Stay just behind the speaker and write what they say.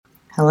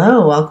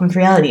Hello, welcome to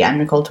Reality. I'm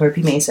Nicole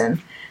Torpy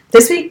Mason.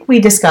 This week we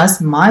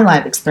discuss my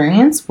live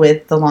experience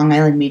with the Long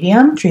Island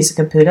medium, Teresa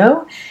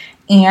Caputo,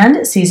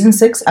 and Season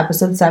 6,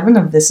 Episode 7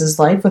 of This Is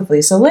Life with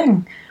Lisa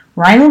Ling.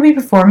 Ryan will be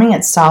performing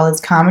at Solids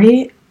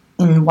Comedy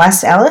in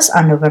West Allis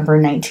on November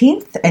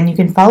 19th, and you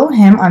can follow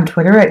him on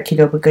Twitter at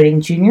Kidoba Gooding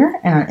Jr.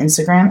 and on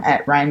Instagram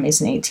at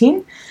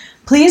RyanMason18.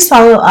 Please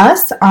follow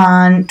us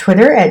on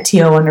Twitter at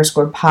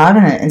TO_pod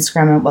and on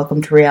Instagram at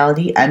Welcome to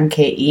Reality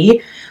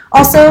MKE.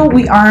 Also,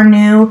 we are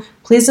new.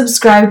 Please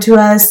subscribe to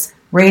us,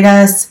 rate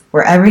us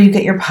wherever you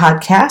get your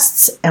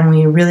podcasts, and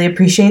we really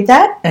appreciate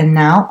that. And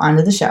now, on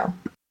to the show.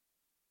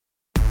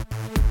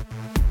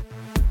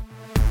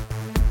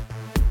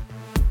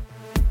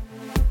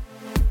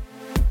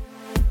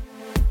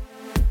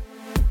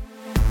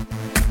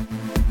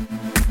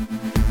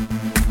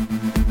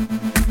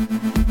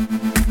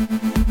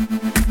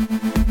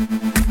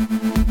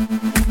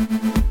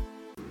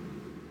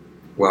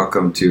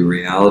 Welcome to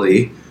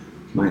Reality.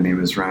 My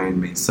name is Ryan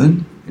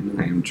Mason, and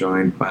I am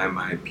joined by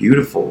my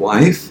beautiful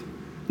wife,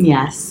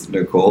 Yes.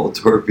 Nicole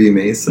Torpy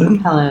Mason.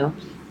 Hello.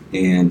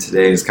 And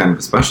today is kind of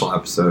a special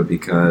episode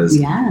because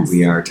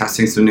we are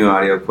testing some new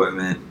audio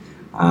equipment,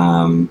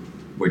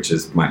 which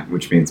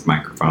means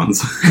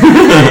microphones.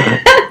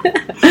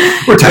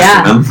 We're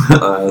testing them.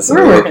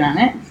 We're working on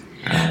it.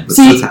 This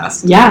is a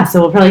test. Yeah,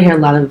 so we'll probably hear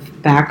a lot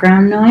of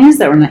background noise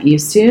that we're not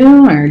used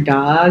to, or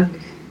dog.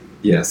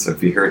 Yeah, so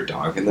if you hear a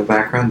dog in the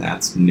background,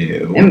 that's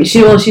new. I mean,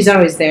 she's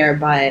always there,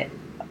 but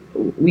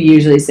we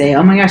usually say,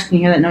 "Oh my gosh, can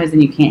you hear that noise?"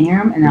 And you can't hear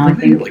them. And now I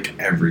think like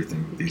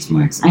everything with these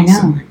mics. I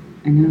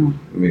know.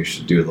 Maybe we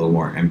should do a little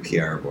more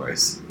NPR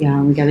voice.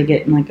 Yeah, we got to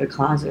get in like a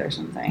closet or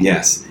something.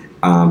 Yes,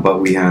 but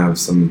we have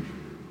some.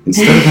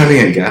 Instead of having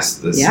a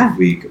guest this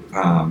week,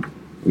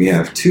 we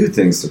have two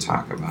things to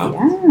talk about.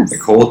 Yes.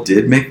 Nicole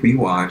did make me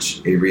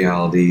watch a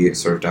reality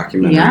sort of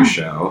documentary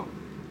show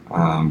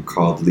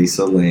called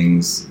Lisa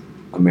Ling's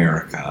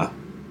America.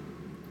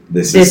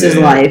 This is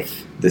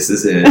life. This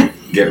is it.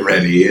 Get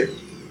ready.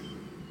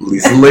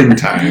 Lisa Ling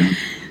time.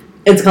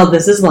 It's called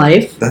This Is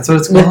Life. That's what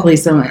it's called? With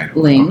Lisa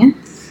Ling.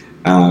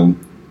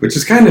 Which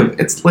is kind of,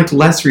 it's like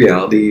less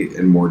reality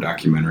and more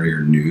documentary or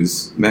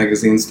news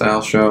magazine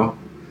style show.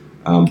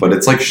 But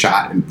it's like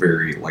shot in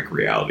very like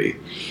reality.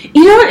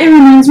 You know what? It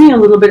reminds me a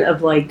little bit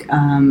of like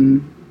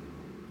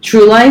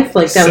True Life.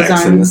 Like that Sex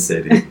was on in the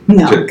City.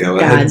 No, Go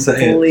ahead and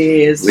say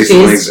please. it. Lisa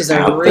Ling's She's a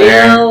out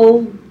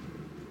real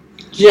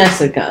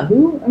Jessica.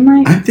 Who am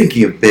I? I'm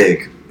thinking of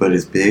Big, but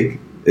is Big?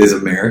 Is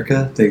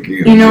America thinking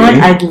of You know what? me?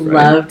 I'd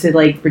love to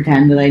like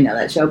pretend that I know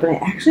that show, but I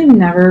actually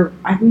never.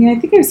 I mean, I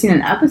think I've seen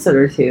an episode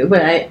or two,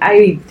 but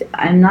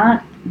I'm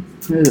not.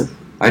 Ugh.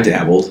 I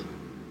dabbled,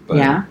 but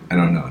Yeah? I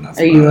don't know enough.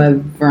 Are you a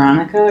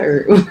Veronica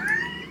or?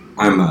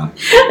 I'm a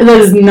That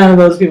is none of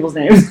those people's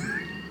names.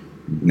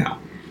 no.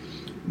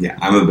 Yeah,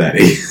 I'm a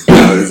Betty.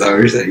 No, is that what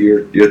you're saying?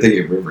 You're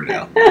thinking of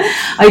Riverdale.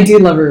 I do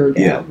love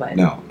Riverdale, Yeah, but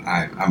no,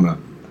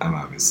 I'm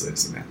obviously a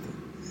Samantha,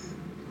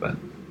 but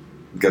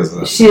because of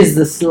that, she's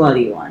the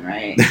slutty one,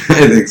 right?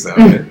 I think so.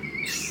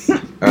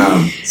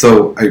 Right?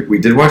 So we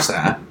did watch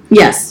that.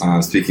 Yes.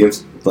 Speaking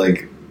of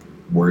like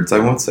words I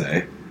won't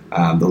say,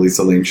 the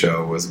Lisa Ling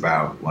show was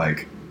about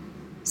like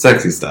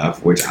sexy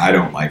stuff, which I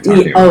don't like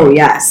talking about. Oh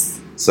yes.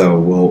 So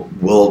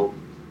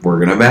we're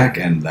gonna back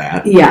end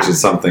that, Yeah. which is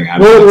something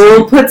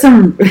We'll put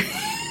some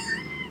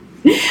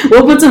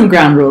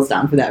ground rules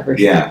down for that for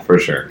sure. Yeah, for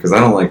sure. Because I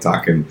don't like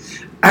talking.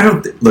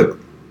 Look.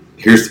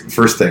 Here's the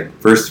first thing.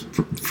 First.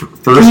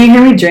 Can you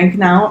hear me drink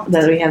now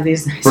that we have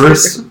these? Nice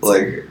First,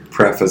 like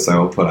preface I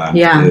will put on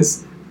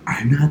is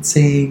I'm not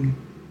saying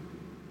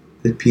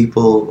that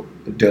people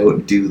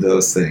don't do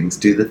those things.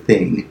 Do the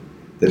thing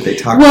that they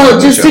talk about.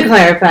 Well, just to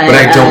clarify, but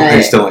I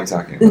just don't like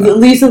talking about it.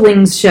 Lisa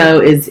Ling's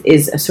show is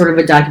a sort of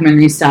a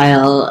documentary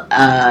style,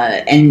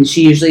 and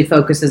she usually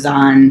focuses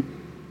on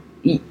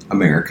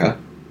America.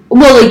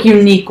 Well, like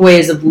unique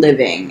ways of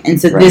living, and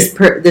so Right.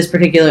 this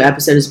particular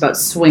episode is about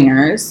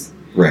swingers.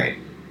 Right.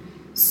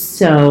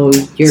 So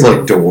you're It's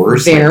like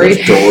doors. very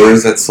like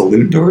doors at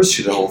saloon doors.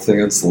 She did a whole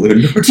thing on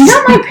saloon doors. Do you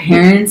know my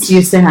parents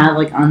used to have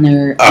like on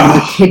their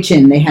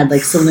kitchen? They had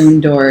like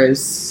saloon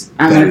doors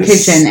on their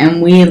kitchen,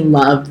 and we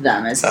loved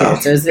them as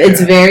kids. So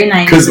it's very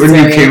nice. Because when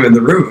you came in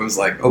the room, it was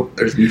like, oh,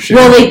 there's new shit.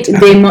 Well, like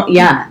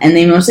and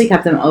they mostly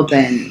kept them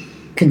open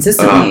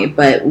consistently,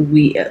 but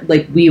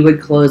we would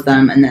close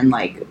them and then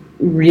like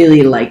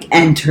really like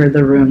enter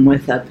the room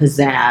with a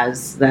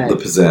pizzazz the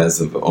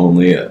pizzazz of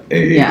only a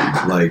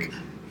like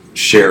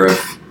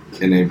sheriff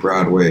in a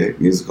Broadway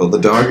musical. The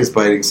dog is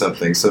biting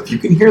something, so if you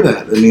can hear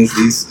that, that means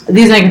these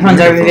microphones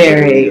are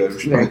very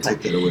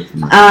take that away from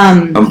me.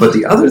 But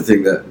the other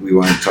thing that we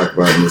want to talk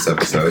about in this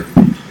episode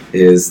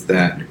is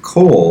that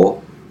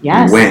Nicole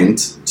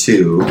went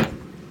to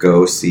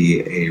go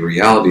see a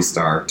reality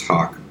star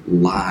talk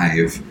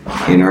live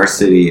in our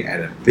city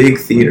at a big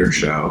theater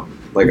show.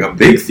 Like a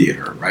big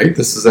theater, right?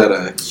 This is at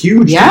a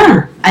huge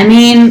theater. I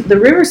mean, the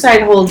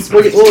Riverside holds...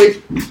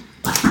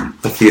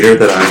 a theater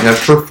that I have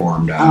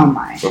performed on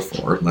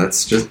before.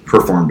 Let's just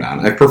performed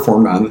on. I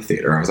performed on the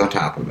theater. I was on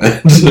top of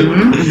it.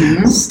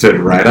 Mm-hmm. Stood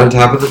right on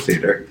top of the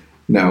theater.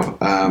 No,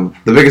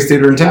 the biggest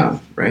theater in town,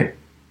 right?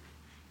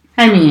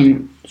 I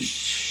mean...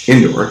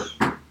 Indoor.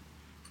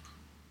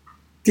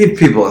 Give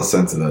people a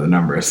sense of the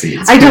number of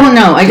seats. I don't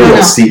know. I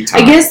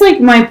guess, like,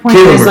 my point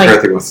is, like...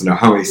 McCarthy wants to know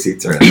how many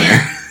seats are in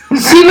there.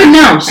 She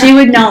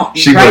would know.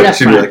 She'd be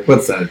like,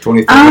 what's that,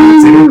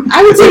 2,500 seater?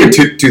 I would say... Like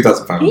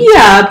 2,500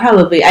 Yeah,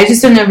 probably. I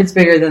just don't know if it's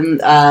bigger than...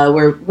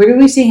 where did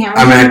we see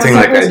Hamilton? I'm acting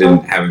like I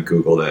haven't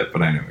Googled it,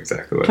 but I know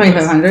exactly what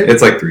 2,500?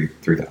 It's like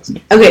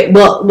 3,000. Okay,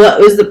 well, what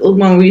was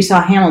when we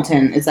saw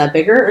Hamilton? Is that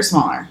bigger or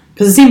smaller?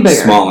 Because it seemed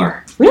bigger.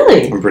 Smaller.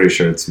 Really? I'm pretty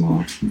sure it's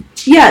smaller.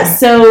 Yeah,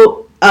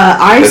 so...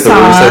 I saw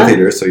the Riverside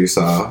Theater, so you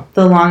saw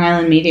the Long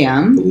Island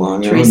Medium. The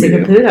Long Island Teresa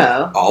Medium.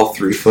 Caputo. All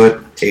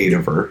 3'8"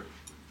 of her,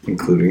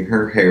 including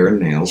her hair and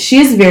nails. She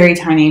is a very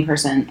tiny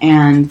person,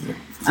 and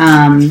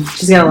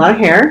she's got a lot of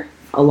hair,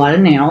 a lot of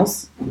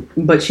nails,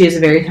 but she is a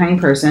very tiny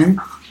person.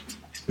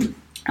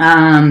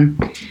 One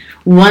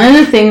of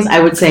the things I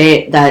would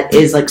say that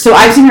is like, so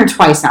I've seen her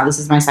twice now. This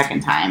is my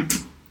second time,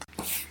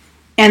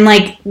 and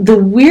like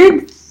the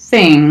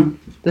thing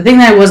that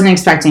I wasn't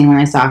expecting when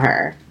I saw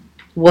her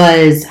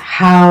was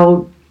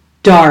how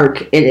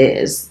dark it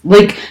is.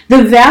 Like,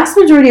 the vast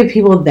majority of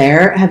people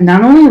there have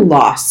not only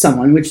lost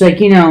someone, which, like,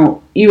 you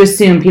know, you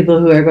assume people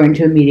who are going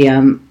to a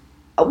medium,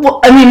 well,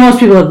 I mean, most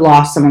people have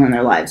lost someone in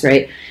their lives,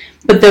 right?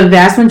 But the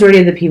vast majority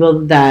of the people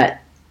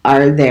that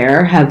are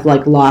there have,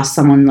 like, lost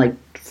someone, like,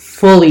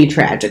 fully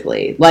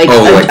tragically. Like,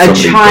 a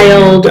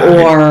child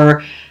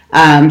or...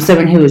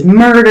 someone who was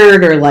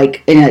murdered or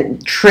like in a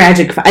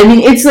tragic... I mean,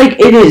 it's like,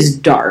 it is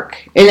dark.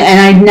 And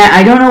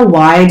I don't know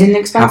why I didn't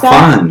expect that.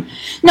 Have fun.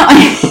 No,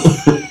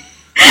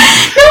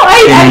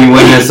 And you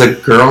went as a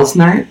girls'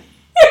 night?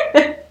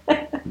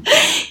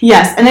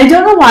 Yes, and I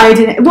don't know why I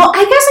didn't... Well,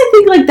 I guess I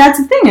think, like, that's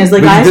the thing is,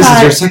 like, this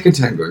is your second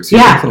time going, so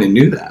you definitely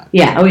knew that.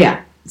 Yeah, oh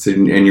yeah. So,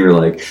 and you were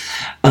like,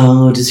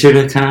 oh, just here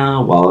to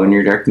kind of wallow in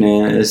your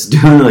darkness,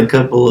 doing a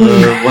couple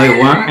of white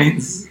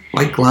wines,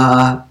 White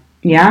Claw.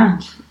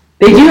 Yeah.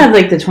 They do have,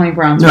 like, the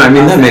 24-ounce. No, I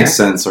mean, that makes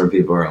sense where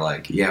people are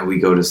like, yeah, we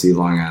go to see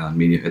Long Island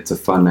Medium. It's a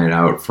fun night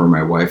out for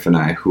my wife and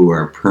I who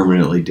are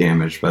permanently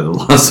damaged by the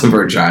loss of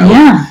our child.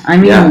 Yeah, I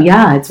mean,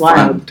 yeah it's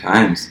wild. Fun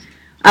times.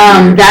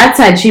 That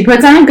said, she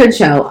puts on a good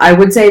show. I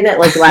would say that,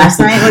 like, last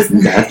night was...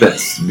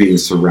 That's being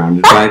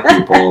surrounded by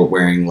people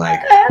wearing,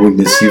 like, We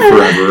Miss You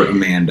Forever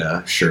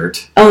Amanda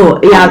shirt. Oh,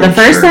 yeah, the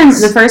first time...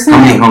 How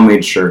many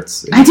homemade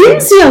shirts? I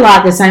didn't see a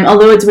lot this time,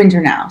 although it's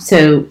winter now,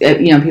 so,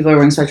 you know, people are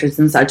wearing sweatshirts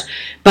and such.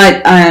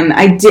 But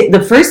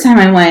the first time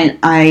I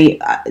went,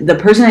 the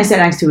person I sat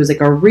next to was, like,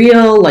 a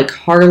real, like,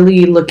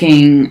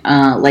 Harley-looking,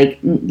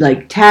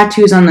 like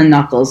tattoos on the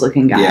knuckles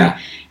looking guy. Yeah.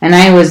 And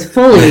I was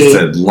fully... I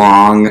said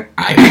Long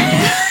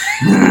Island.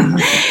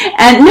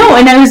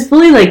 and I was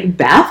fully, like,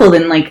 baffled,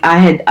 and, like,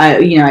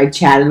 I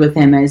chatted with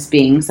him as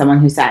being someone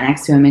who sat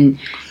next to him, and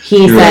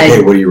he said... Like,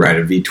 hey, what do you ride,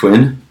 a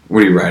V-twin?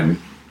 What are you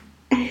riding?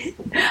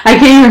 I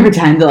can't even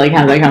pretend to, like,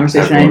 have that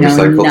conversation. I know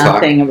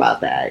nothing about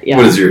that. Yeah.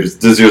 What is yours?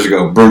 Does yours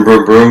go broom,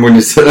 broom, broom when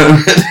you sit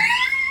on it?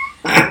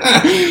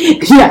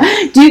 Yeah.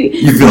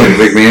 You feel like a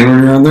big man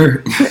when you're on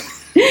there?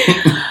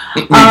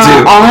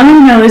 All I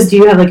want to know is, do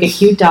you have, like, a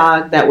cute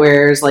dog that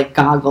wears, like,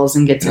 goggles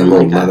and gets in, a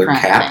little like, leather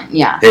cap? Thing?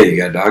 Yeah. Hey, you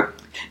got a dog?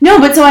 No,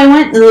 but so I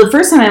went, the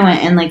first time I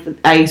went, and, like,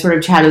 I sort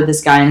of chatted with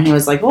this guy, and he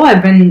was like, oh,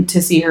 I've been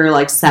to see her,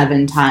 like,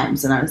 7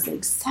 times. And I was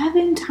like,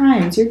 7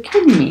 times? You're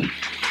kidding me.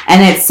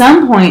 And at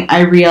some point,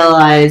 I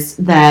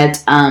realized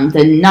that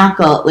the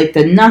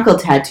knuckle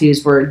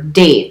tattoos were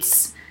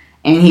dates.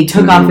 And he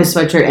took off his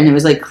sweatshirt, and it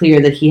was, like,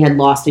 clear that he had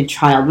lost a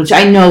child, which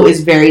I know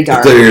is very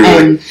dark.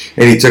 And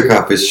he took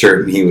off his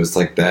shirt, and he was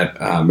like that,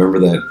 remember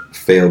that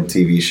failed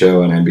TV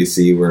show on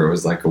NBC where it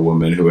was, like, a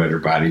woman who had her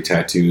body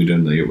tattooed,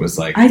 and it was,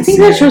 like... I think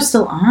that show's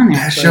still on, actually.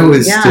 That show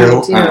is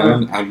still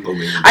on.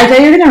 Unbelievable. I thought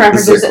you were going to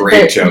reference... This is a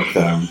great joke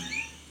that I'm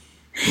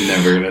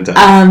never going to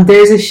tell.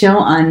 There's a show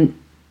on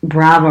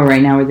Bravo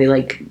right now where they,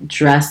 like,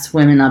 dress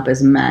women up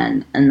as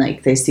men, and,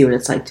 like, they see what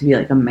it's like to be,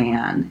 like, a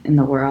man in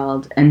the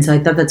world. And so I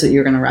thought that's what you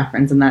were going to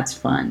reference, and that's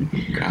fun.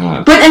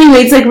 God. But anyway,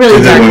 it's, like, really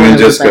and then women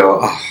just go,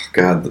 oh,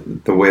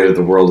 God, the weight of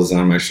the world is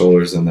on my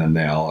shoulders, and then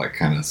they all, like,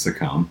 kind of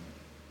succumb.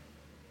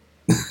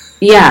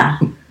 Yeah.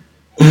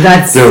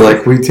 They're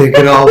like, we take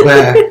it all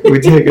back.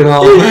 We take it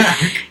all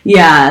back.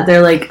 Yeah,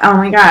 they're like, oh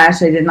my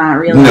gosh, I did not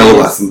realize. No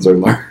lessons are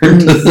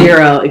learned.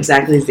 Zero,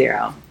 exactly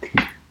zero.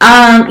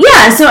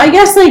 Yeah, so I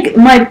guess, like,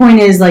 my point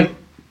is, like,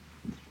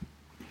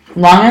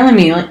 Long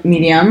Island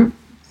Medium,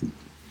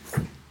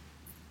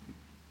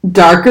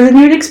 darker than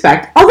you'd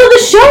expect. Although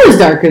the show is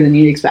darker than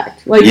you'd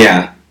expect. Like,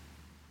 yeah.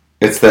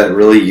 It's that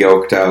really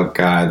yoked out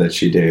guy that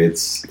she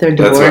dates. They're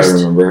divorced. That's what I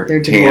remember.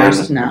 They're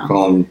divorced now.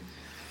 Call him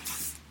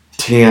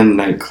Tan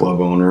nightclub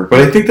owner.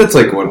 But I think that's,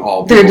 like, what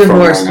all people from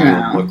Long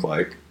Island look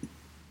like.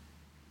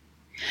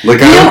 Like,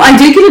 I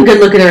did get a good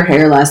look at her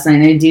hair last night,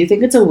 and I do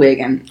think it's a wig.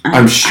 And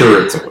I'm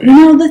sure it's a wig. You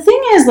know, the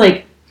thing is,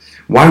 like...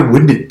 Why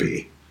wouldn't it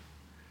be?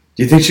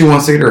 Do you think she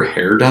wants to get her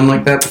hair done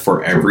like that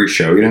before every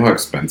show? You know how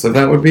expensive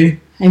that would be?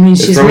 I mean,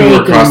 she's making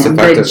a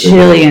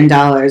bajillion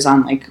dollars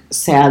on, like,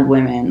 sad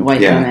women,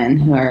 white women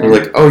who are... They're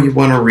like, oh, you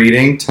want a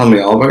reading? Tell me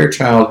all about your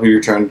child, who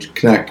you're trying to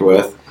connect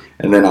with,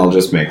 and then I'll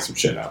just make some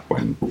shit up.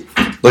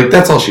 Like,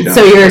 that's all she does.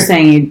 So you're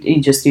saying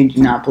you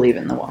do not believe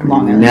in the Long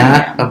Island medium?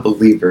 I'm not a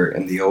believer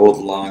in the old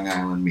Long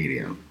Island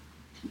medium.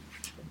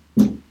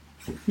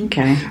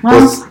 Okay.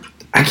 Well,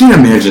 I can't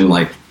imagine,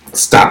 like,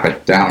 stop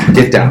it, down,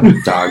 get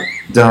down, dog.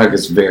 Dog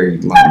is very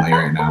lonely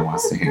right now,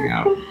 wants to hang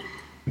out.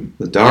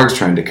 The dog's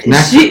trying to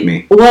connect with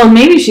me. Well,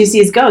 maybe she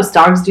sees ghosts.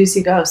 Dogs do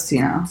see ghosts,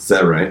 you know. Is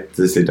that right?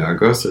 Do they see dog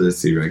ghosts or do they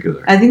see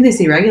regular? I think they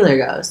see regular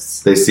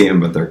ghosts. They see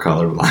them, but they're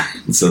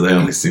colorblind, so they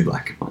only see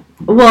black and white.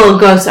 Well,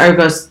 are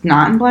ghosts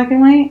not in black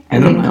and white? Are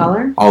they in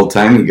color?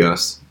 Old-timey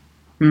ghosts.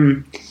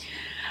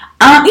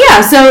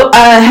 Yeah, so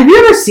have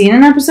you ever seen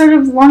an episode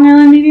of Long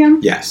Island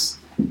Medium? Yes.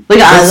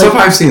 The stuff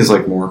I've seen is,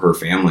 like, more her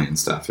family and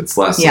stuff. It's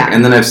less... Yeah.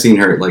 And then I've seen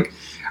her, like...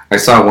 I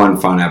saw one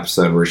fun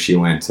episode where she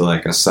went to,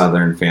 like, a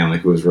southern family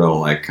who was real,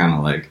 like, kind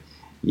of, like,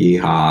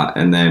 yeehaw,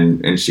 and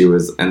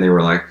they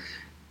were, like,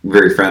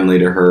 very friendly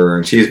to her,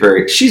 and she's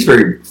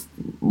very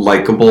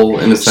likable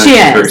in a sense. She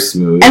is. Very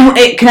smooth. And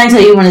can I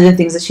tell you one of the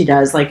things that she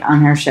does, like,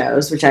 on her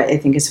shows, which I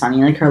think is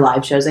funny, like, her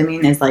live shows, I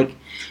mean, is, like,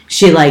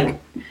 she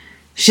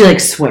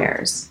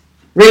swears.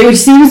 Right, which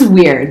seems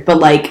weird, but,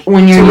 like,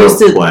 when you're used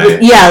to... Play.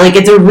 Yeah, like,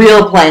 it's a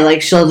real play.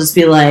 Like, she'll just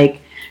be, like...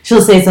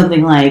 She'll say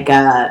something like,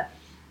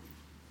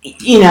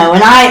 you know,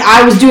 and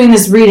I was doing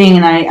this reading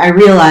and I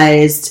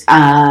realized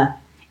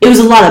it was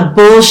a lot of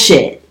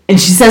bullshit. And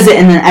she says it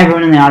and then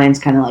everyone in the audience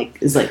kind of like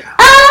is like,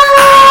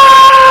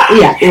 ah!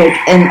 Yeah,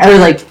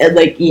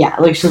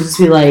 like she'll just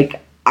be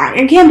like,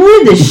 I can't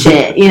believe this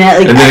shit, you know?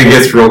 Like, and then it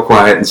gets real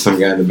quiet and some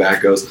guy in the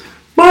back goes,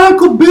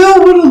 Michael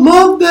Bill would have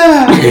loved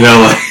that. You know,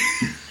 like...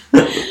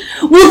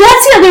 Well,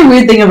 that's the other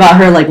weird thing about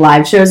her, like,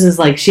 live shows is,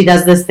 like, she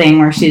does this thing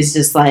where she's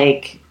just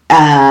like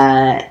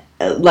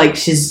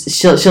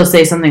she'll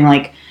say something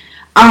like,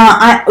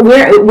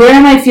 where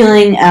am I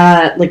feeling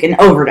like an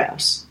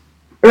overdose,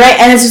 right?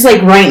 And it's just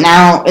like right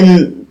now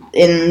in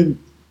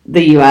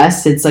the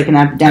U.S. it's like an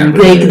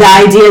epidemic. Like, the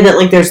idea that,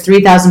 like, there's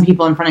 3,000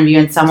 people in front of you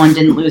and someone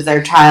didn't lose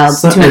their child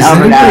to an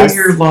overdose. Has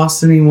anybody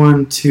lost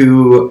anyone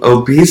to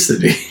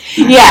obesity?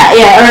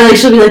 Yeah, or like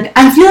she'll be like,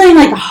 I'm feeling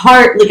like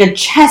a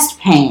chest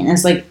pain. And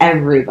it's like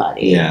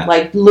everybody,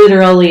 like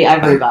literally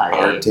everybody.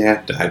 Our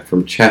dad died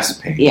from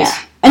chest pain. Yeah.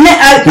 And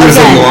then, he was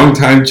a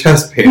long-time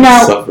chest pain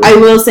sufferer. I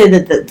will say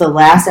that the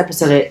last time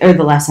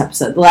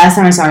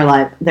I saw her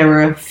live, there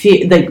were a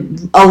few, like,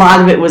 a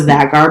lot of it was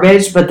that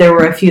garbage, but there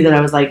were a few that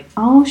I was like,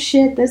 oh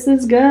shit, this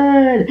is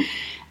good.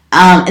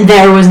 And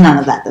there was none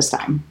of that this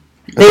time.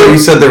 I thought you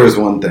said there was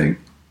one thing.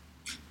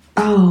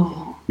 Oh.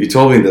 You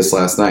told me this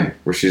last night,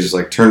 where she just,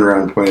 like, turned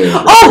around and pointed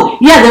at Oh,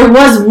 yeah, there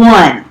was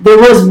one. There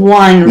was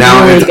one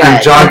now, really good.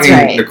 I'm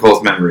jogging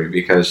Nicole's memory,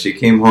 because she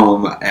came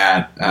home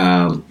at...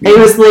 it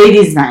was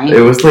ladies' night.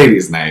 It was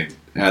ladies' night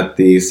at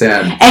the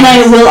SAD. And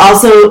I will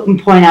also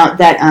point out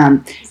that...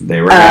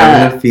 they were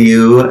having a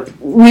few...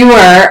 We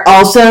were.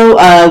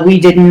 Also, we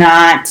did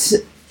not...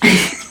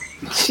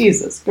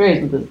 Jesus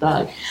Christ with this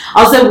dog.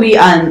 Also, we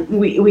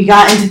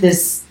got into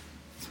this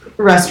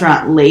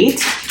restaurant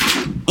late...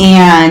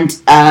 And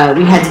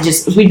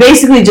we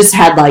basically just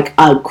had, like,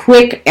 a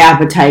quick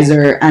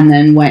appetizer and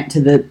then went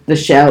to the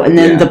show. And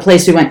then the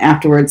place we went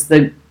afterwards,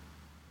 the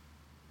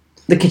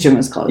kitchen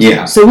was closed.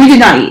 Yeah. So we did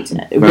not eat.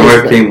 My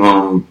wife came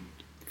home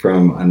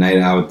from a night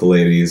out with the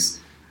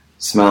ladies,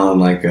 smelling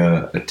like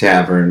a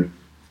tavern,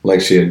 like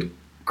she had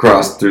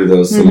crossed through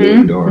those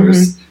saloon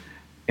doors. Mm-hmm.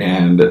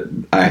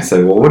 And I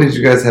said, well, what did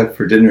you guys have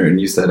for dinner? And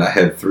you said, I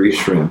had 3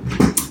 shrimp.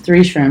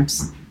 3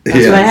 shrimps.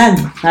 That's what I had.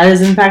 That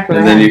is, in fact, what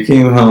I had. And then you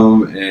came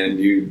home, and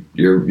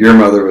your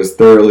mother was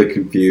thoroughly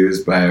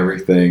confused by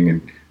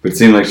everything, but it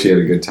seemed like she had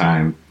a good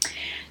time.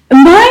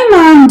 My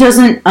mom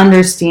doesn't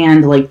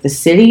understand, like, the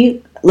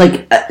city.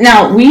 Like,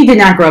 now, we did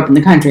not grow up in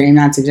the country. I'm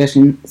not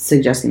suggesting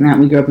that.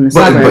 We grew up in the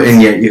suburbs.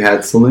 And yet you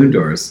had saloon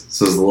doors.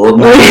 So it was a little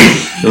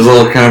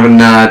kind of a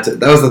nod.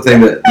 That was the thing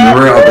that,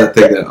 remember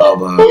all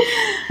the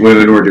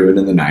women were doing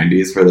in the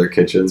 90s for their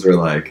kitchens were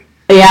like...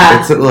 Yeah.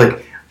 It's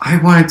like... I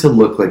wanted to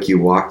look like you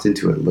walked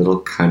into a little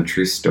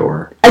country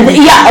store.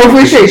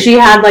 For sure. She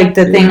had, like,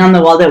 the thing on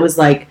the wall that was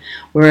like,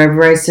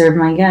 wherever I serve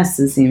my guests,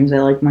 it seems I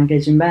like my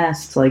kitchen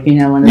best. Like, you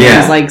know, one of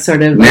those, like,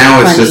 sort of... Now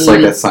it's just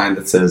like a sign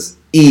that says,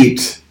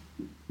 eat.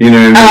 You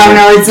know what I mean? Oh,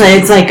 no,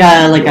 it's like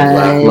a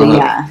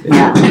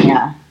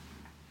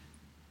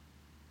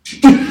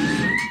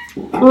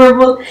We're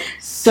both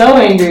so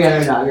angry at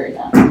our dog right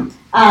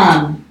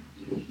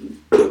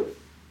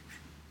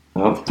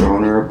now.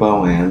 Throwing her a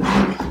bow in.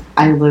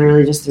 I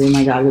literally just threw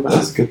my dog a bone.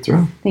 That's a good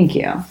throw. Thank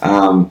you.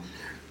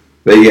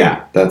 But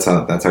yeah, that's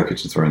how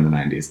kitchens were in the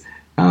 90s.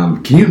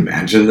 Can you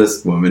imagine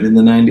this woman in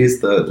the 90s,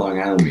 the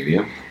Long Island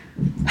medium?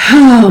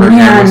 Oh, her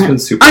man. Hair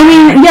must super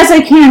yes,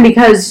 I can,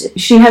 because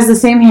she has the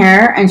same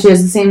hair and she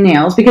has the same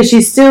nails, because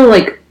she still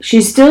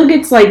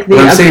gets like the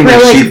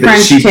acrylic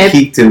French tip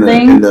peaked in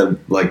the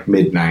like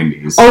mid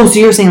 90s. Oh, so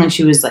you're saying like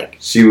she was like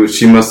she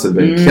must have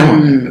been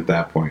killing it at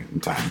that point in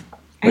time.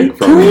 Like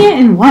killing it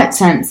in what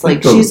sense?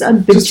 Like she's a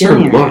bajillionaire. Just her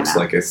looks,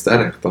 like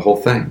aesthetic, the whole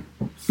thing.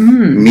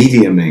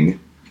 Mediuming.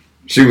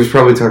 She was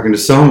probably talking to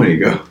so many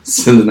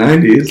ghosts in the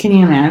 90s. Can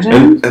you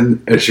imagine?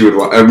 And she would.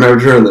 I remember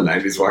her in the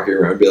 90s walking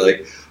around and be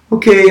like,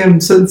 okay, I'm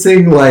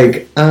sensing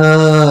like,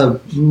 I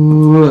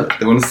don't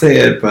want to say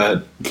it,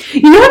 but...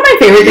 You know what my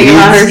favorite thing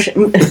about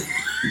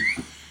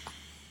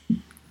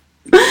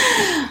her...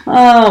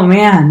 Oh,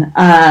 man.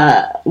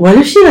 What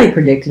if she, like,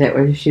 predicted it?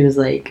 What if she was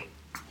like...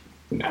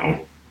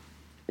 No.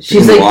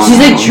 She's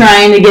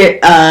trying to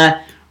get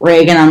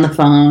Reagan on the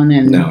phone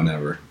and... No,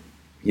 never.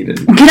 He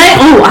didn't.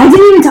 I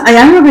didn't even I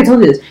don't know if I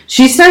told you this.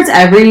 She starts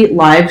every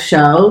live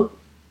show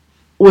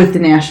with the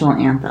national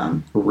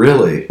anthem.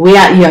 Really? You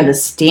have to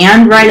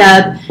stand right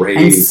up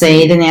and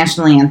say the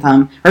national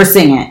anthem or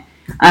sing it.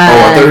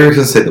 I thought you were going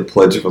to say the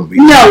Pledge of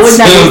Allegiance. No, we're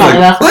not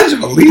like, Pledge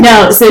of Allegiance.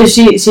 No, so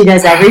she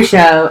does every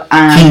show.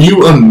 Can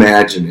you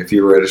imagine if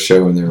you were at a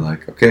show and they're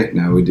like, okay,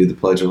 now we do the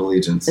Pledge of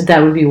Allegiance?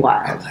 That would be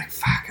wild. I'd be like,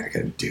 fuck, I got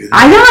to do that.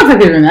 I don't know if I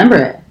could remember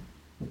it.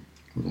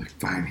 I'm like,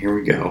 fine, here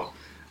we go.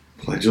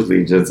 Pledge of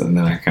Allegiance, and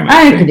then I kind of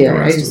I could do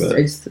it. I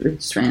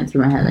just ran it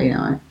through my head. I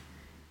know it.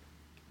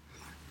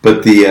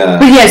 But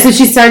so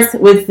she starts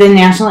with the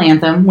national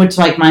anthem, which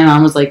like my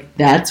mom was like,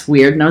 "That's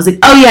weird," and I was like,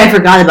 "Oh yeah, I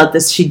forgot about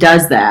this. She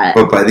does that."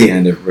 But by the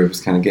end, everybody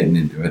was kind of getting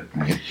into it,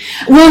 right?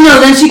 Well,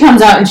 no. Then she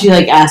comes out and she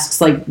like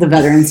asks like the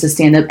veterans to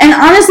stand up. And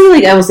honestly,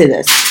 like I will say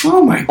this.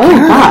 Oh my god!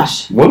 Oh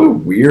gosh! What a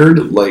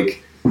weird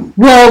like.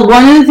 Well,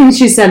 one of the things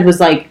she said was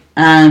like,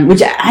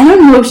 which I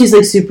don't know if she's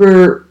like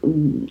super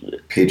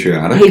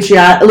patriotic. Like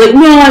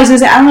no, I was gonna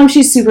say I don't know if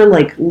she's super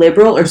like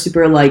liberal or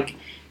super like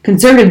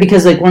conservative,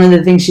 because like one of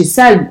the things she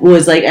said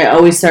was like, I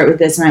always start with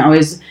this, and I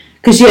always,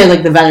 because she had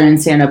like the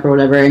veterans stand up or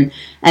whatever,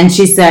 and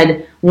she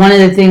said one of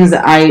the things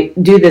that I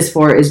do this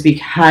for is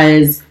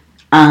because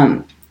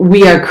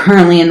we are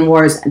currently in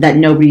wars that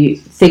nobody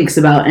thinks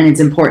about, and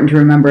it's important to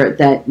remember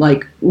that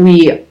like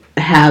we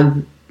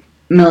have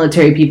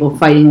military people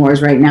fighting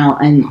wars right now,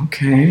 and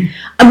okay.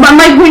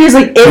 My point is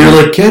like,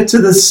 you're like, get to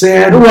the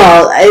sad.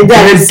 Well,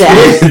 that's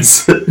sad.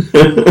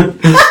 My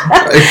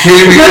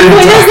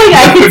point is like,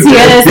 I could see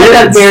it as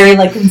like a very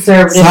like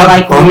conservative,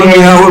 like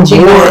weird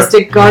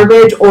jingoistic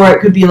garbage, or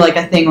it could be like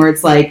a thing where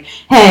it's like,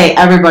 hey,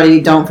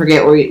 everybody, don't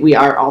forget we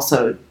are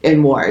also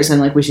in wars,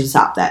 and like we should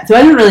stop that. So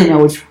I don't really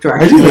know which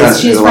direction it is.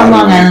 She's from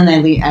Long Island.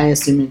 I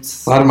assume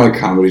it's a lot of my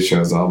comedy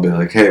shows. I'll be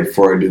like, hey,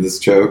 before I do this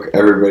joke,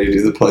 everybody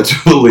do the Pledge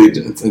of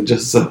Allegiance, and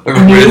just so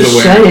everybody's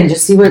aware. Should, and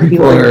just see what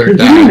people are.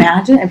 Can you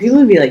imagine? And people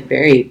would be like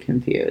very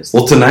confused.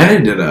 Well, tonight I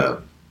did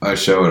a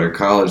show at a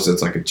college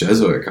that's like a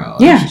Jesuit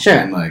college. Yeah, sure.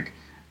 And like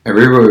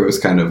everybody was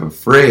kind of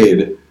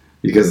afraid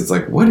because it's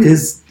like, what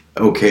is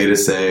okay to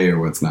say or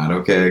what's not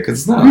okay? Because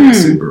it's not like a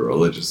super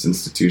religious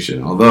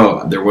institution.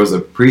 Although there was a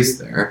priest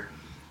there.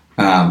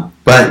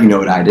 But you know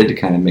what I did to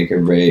kind of make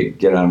everybody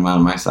get on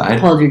my side?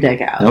 Pulled your dick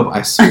out. Nope,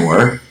 I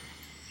swore.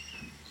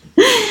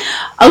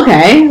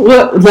 Okay,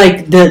 well,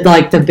 like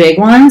the big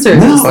ones, or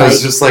no?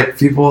 It's just like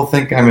people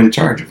think I'm in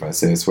charge if I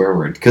say a swear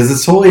word, because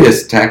it's totally a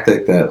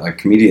tactic that like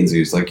comedians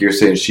use. Like you're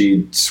saying,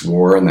 she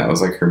swore, and that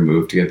was like her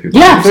move to get people.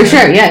 Yeah, for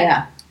sure.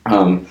 Yeah.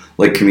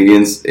 Like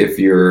comedians, a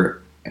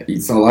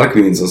lot of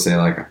comedians will say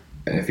like,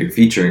 if you're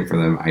featuring for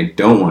them, I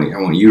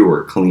want you to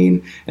work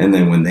clean, and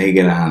then when they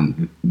get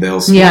on, they'll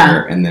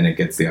swear, and then it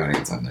gets the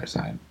audience on their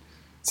side.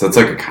 So it's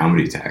like a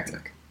comedy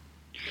tactic.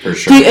 For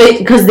sure.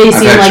 Because they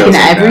seem like an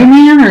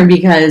everyman, or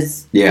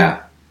because...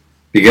 Yeah.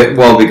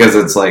 Because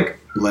it's like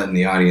letting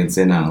the audience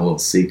in on a little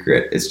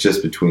secret. It's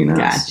just between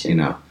us, gotcha. You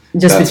know.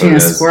 Just between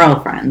us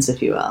squirrel friends,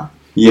 if you will.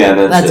 Yeah,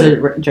 that's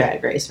a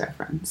Drag Race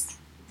reference.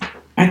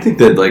 I think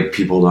that like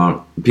people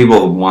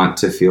want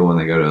to feel when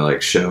they go to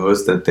like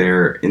shows that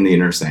they're in the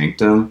inner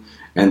sanctum,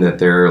 and that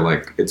they're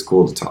like, it's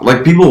cool to talk.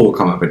 Like people will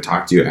come up and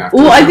talk to you after.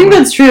 Well, I think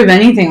that's true of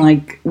anything.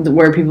 Like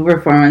where people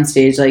perform on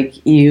stage,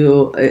 like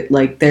you,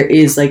 like there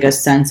is like a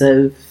sense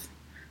of,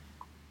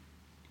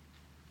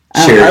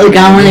 like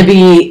I want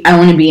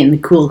to be in the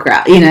cool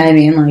crowd. You know what I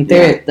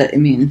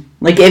mean?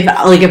 Like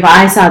like if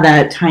I saw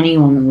that tiny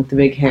woman with the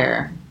big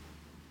hair,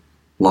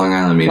 Long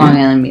Island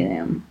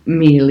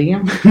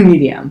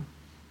medium.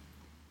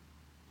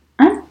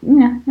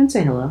 I'd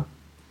say hello.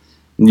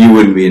 You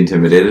wouldn't be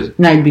intimidated?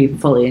 No, I'd be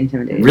fully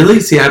intimidated. Really?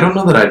 See, I don't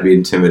know that I'd be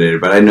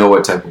intimidated, but I know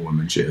what type of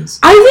woman she is.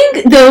 I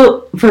think,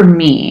 though, for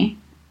me,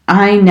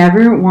 I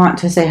never want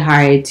to say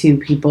hi to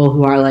people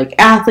who are, like,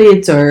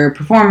 athletes or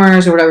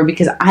performers or whatever,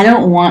 because I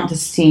don't want to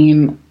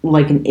seem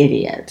like an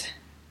idiot.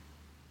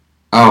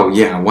 Oh,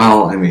 yeah.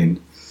 Well, I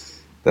mean,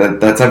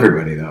 that's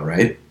everybody, though,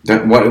 right?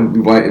 Why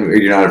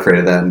you're not afraid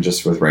of that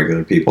just with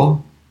regular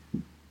people?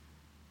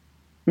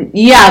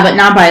 Yeah, but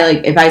not by,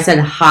 like, if I said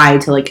hi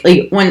to, like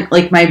when,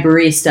 like, my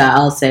barista,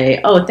 I'll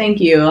say, oh, thank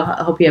you,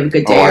 I hope you have a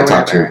good day, or I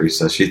talked to your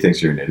barista. She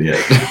thinks you're an idiot.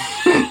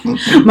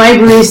 My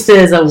barista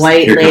is a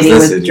white lady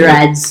with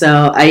dreads,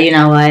 so you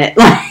know what?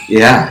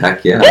 Yeah,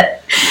 heck yeah.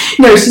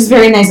 No, she's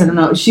very nice. I don't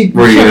know. Were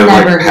you gonna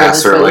like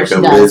pass her like a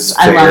Liz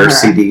Fair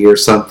CD or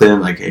something?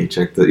 Like, hey,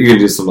 check the. You can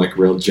do some like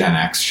real Gen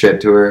X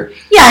shit to her.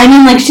 Yeah, I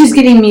mean, like she's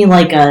getting me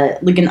like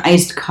an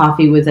iced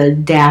coffee with a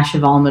dash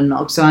of almond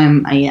milk. So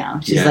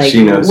she's like,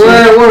 she knows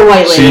we're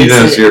white ladies. She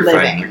knows you're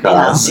fighting the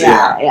cause.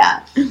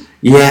 Yeah.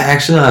 Yeah,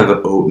 actually, I have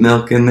oat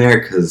milk in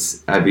there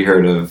because have you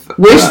heard of?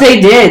 Wish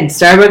they did.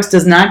 Starbucks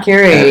does not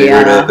carry. Have you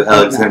heard of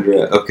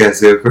Alexandra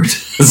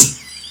Ocasio-Cortez?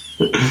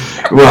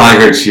 Well, I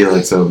heard she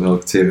likes oat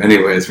milk too.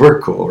 Anyways,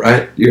 we're cool,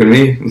 right? You and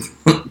me.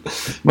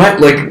 But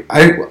like,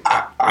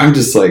 I'm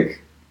just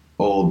like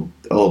old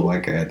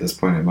white guy at this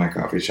point at my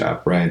coffee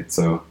shop, right?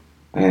 So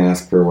I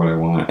ask for what I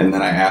want, and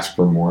then I ask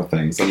for more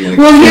things. I'm like,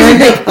 well, here's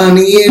the thing.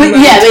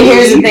 But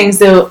here's the thing.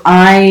 So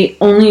I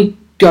only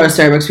go to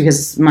Starbucks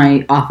because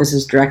my office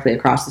is directly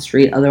across the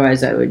street.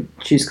 Otherwise, I would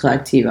choose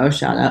Collectivo.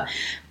 Shout out.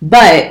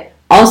 But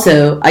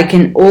also, I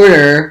can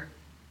order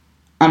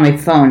on my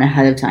phone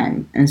ahead of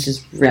time, and it's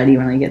just ready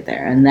when I get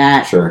there, and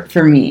that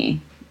for me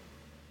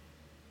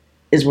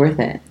is worth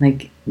it.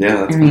 Like,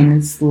 yeah,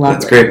 it's lovely.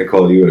 That's great,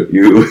 Nicole.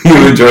 You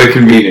enjoy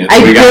convenience.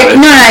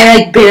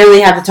 I barely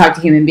have to talk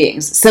to human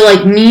beings. So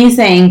like me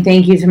saying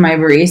thank you to my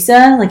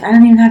barista, like I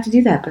don't even have to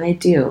do that, but I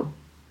do.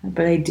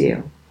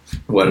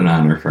 What an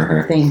honor for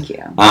her. Thank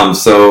you.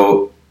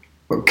 So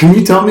can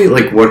you tell me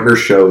like what her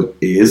show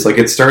is? Like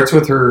it starts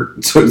with her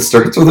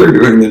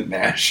doing the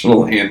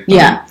national anthem.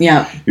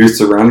 Yeah. You're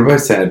surrounded by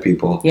sad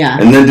people. Yeah.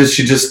 And then does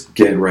she just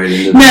get right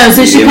into No,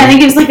 so she kind of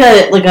gives like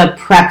a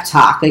prep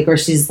talk, like where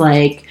she's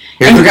like,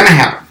 here's what's gonna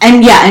happen.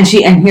 And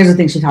here's the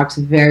thing, she talks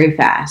very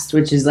fast,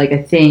 which is like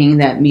a thing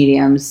that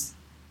mediums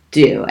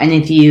do. And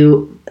if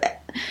you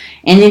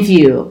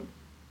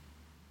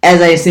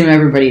as I assume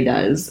everybody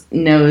does,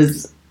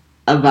 knows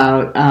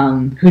about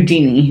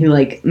Houdini, who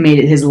like made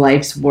it his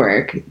life's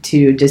work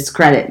to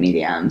discredit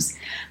mediums.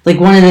 Like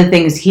one of the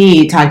things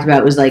he talked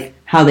about was like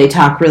how they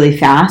talk really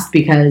fast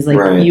because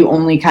like you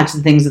only catch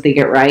the things that they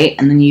get right,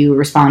 and then you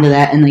respond to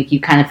that, and like you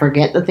kind of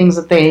forget the things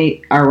that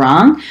they are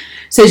wrong.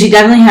 So she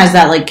definitely has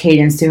that like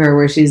cadence to her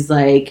where she's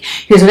like,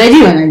 here's what I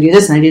do, and I do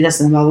this, and I do this,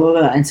 and blah blah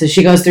blah. And so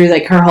she goes through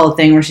like her whole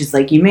thing where she's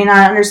like, you may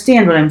not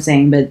understand what I'm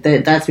saying, but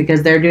that's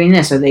because they're doing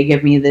this, or they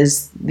give me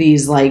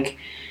these like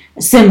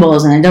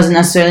symbols, and it doesn't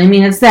necessarily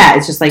mean it's that.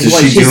 It's just like does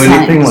she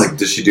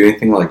do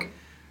anything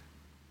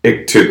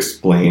like to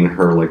explain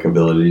her like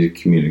ability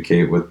to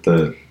communicate with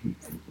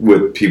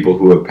people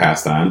who have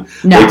passed on?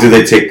 No. Like, do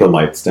they take the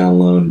lights down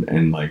low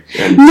and like?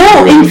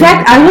 No, in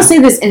fact, I will say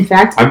this. In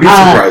fact, I'd be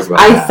surprised by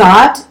that. I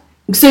thought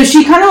so.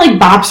 She kind of like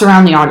bops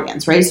around the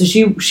audience, right? So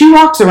she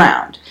walks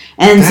around.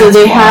 And so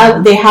they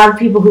have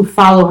people who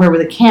follow her with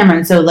a camera,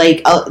 and so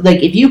like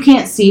if you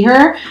can't see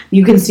her,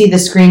 you can see the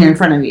screen in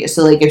front of you.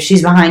 So like if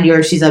she's behind you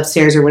or she's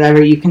upstairs or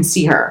whatever, you can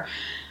see her.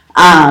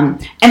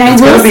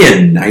 It's gonna be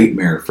a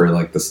nightmare for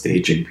like the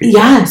staging people.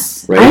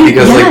 Yes, right?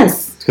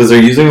 Because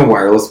they're using a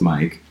wireless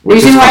mic. They're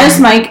using a wireless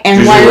mic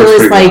and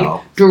wireless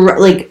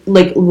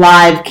like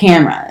live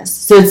cameras.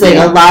 So it's like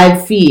a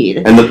live feed.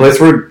 And the place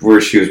where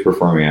she was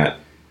performing at.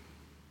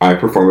 I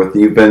perform with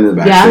you. You've been in the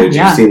backstage.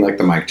 You've seen like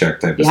the mic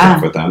check type of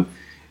stuff with them.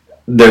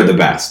 They're the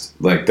best.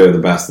 Like they're the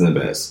best in the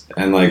biz.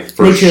 And like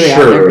for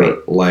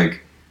sure,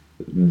 like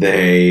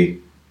they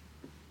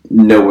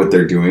know what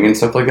they're doing and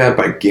stuff like that.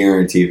 But I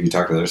guarantee if you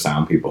talk to their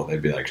sound people,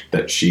 they'd be like,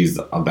 that's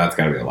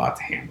got to be a lot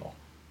to handle.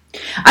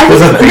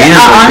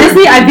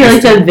 Honestly, I feel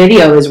like the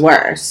video is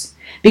worse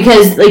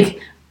because like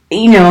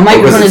a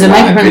microphone is a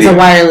microphone. It's a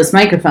wireless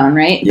microphone,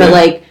 right? Yeah. But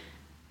like.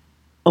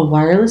 A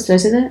wireless? Did I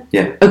say that?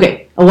 Yeah.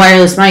 Okay, a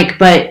wireless mic,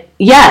 but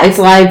yeah, it's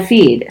live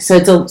feed,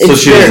 so so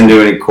she doesn't do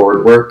any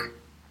cord work.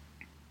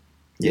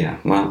 Yeah,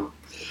 well,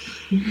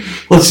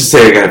 let's just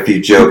say I got a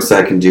few jokes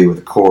I can do with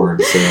a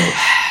cord. So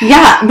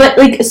yeah, but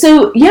like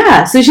so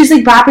she's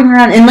like bopping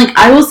around, and like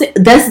I will say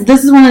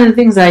this is one of the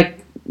things that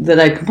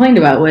I complained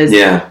about was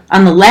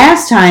on the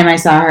last time I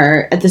saw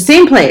her at the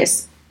same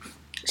place,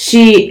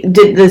 she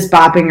did this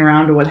bopping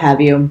around or what have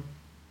you.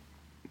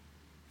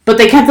 But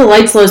they kept the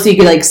lights low so you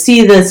could like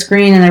see the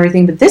screen and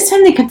everything. But this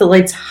time they kept the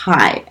lights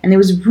high, and it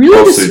was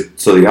really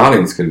so the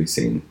audience could be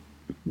seen,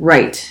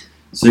 right?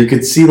 So you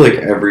could see like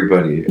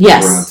everybody.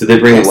 Yes. Around. Did they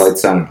bring the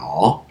lights down at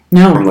all?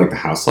 No. From like the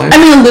house lights. I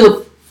mean, a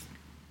little.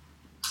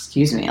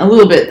 Excuse me, a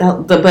little bit,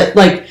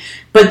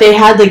 but they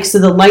had like so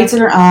the lights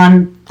that are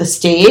on the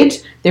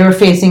stage, they were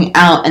facing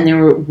out, and there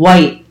were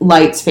white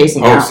lights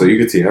facing out. Oh, so you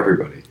could see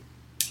everybody.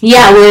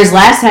 Yeah, whereas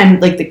last time,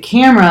 like, the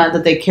camera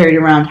that they carried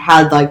around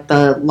had, like,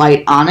 the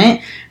light on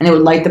it, and it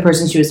would light the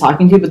person she was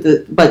talking to,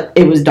 but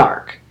it was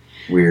dark.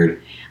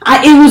 Weird.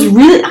 It was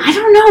really, I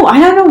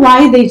don't know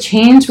why they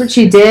changed what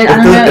she did. I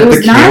don't know. It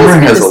was not as good. The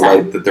camera has a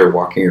light that they're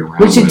walking around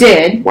with. Which it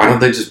did. Why don't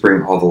they just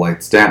bring all the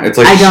lights down? It's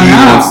like she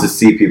wants to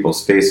see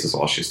people's faces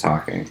while she's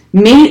talking.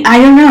 Maybe, I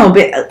don't know,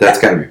 but... That's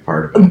got to be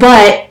part of it.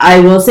 But I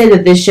will say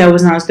that this show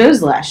was not as good as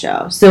the last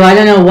show, so I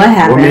don't know what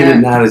happened. What made it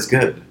not as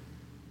good?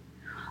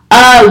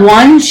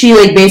 One, she,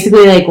 like,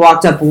 basically, like,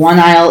 walked up one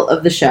aisle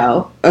of the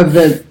show,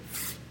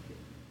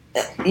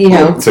 you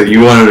know. So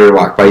you wanted her to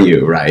walk by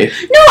you, right?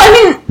 No,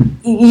 I mean,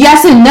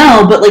 yes and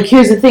no, but, like,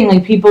 here's the thing.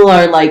 Like, people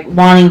are, like,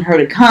 wanting her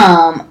to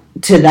come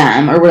to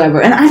them or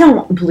whatever. And I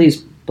don't,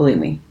 please, believe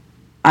me,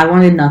 I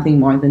wanted nothing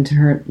more than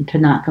her to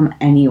not come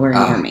anywhere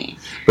near me.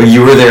 But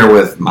you were there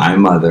with my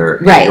mother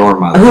and your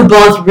mother. Who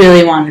both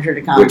really wanted her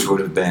to come. Which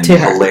would have been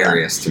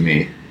hilarious to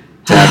me.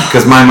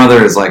 Because my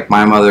mother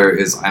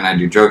is, and I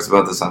do jokes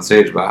about this on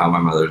stage, about how my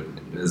mother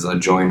is a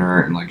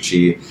joiner, and, like,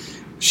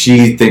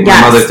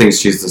 my mother thinks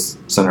she's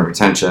the center of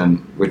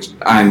attention, which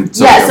I'm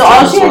so so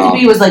all she had to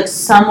be was, like,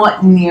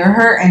 somewhat near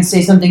her and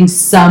say something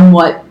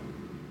somewhat...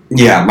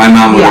 Yeah, my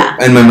mom would,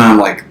 and my mom,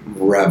 like,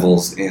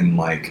 revels in,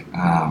 like,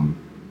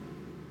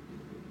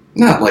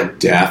 not, like,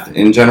 death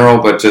in general,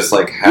 but just,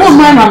 like...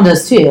 my mom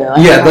does, too.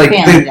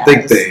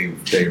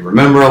 They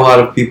remember a lot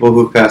of people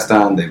who've passed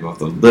on. They both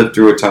have lived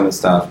through a ton of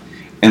stuff.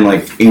 And,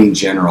 like, in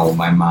general,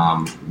 my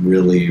mom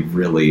really,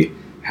 really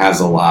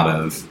has a lot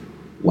of,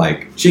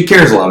 like... She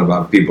cares a lot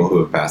about people who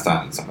have passed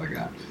on and stuff like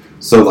that.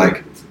 So,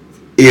 like,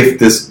 if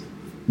this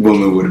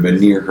woman would have been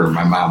near her,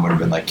 my mom would have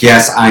been like,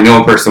 yes, I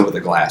know a person with a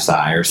glass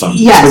eye or some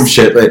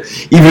shit. But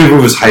even if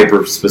it was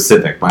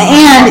hyper-specific, my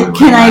mom And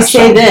can I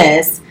say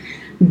this?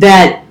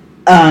 That,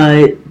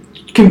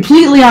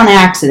 completely on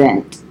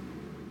accident,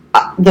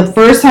 the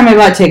first time I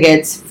bought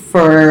tickets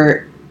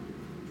for...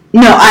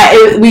 No,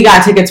 we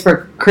got tickets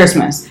for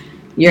Christmas.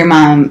 Your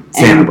mom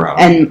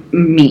and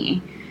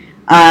me.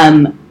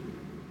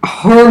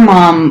 Her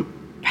mom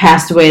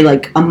passed away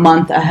like a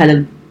month ahead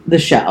of the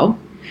show.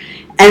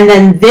 And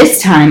then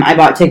this time I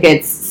bought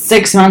tickets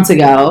 6 months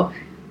ago,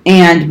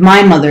 and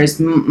my mother's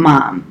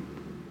mom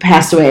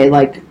passed away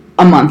like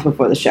a month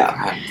before the show.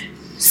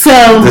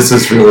 So this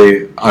is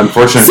really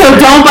unfortunate. So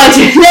don't buy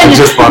tickets. I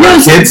just bought our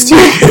kids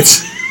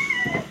tickets.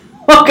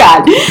 Oh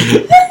God.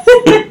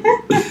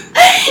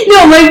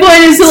 No, my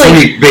point is,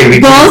 like,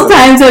 both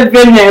times I've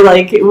been there,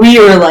 like, we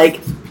were, like,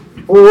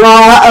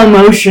 raw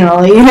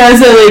emotionally, you know,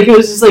 so, like, it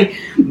was just, like,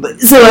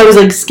 so I was,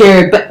 like,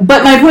 scared,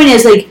 but my point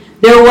is, like,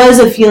 there was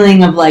a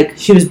feeling of, like,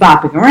 she was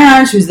bopping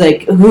around, she was,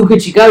 like, who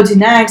could she go to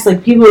next,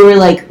 like, people were,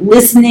 like,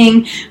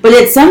 listening, but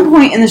at some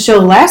point in the show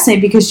last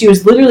night, because she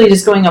was literally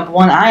just going up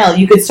one aisle,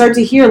 you could start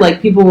to hear,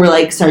 like, people were,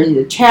 like, starting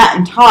to chat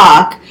and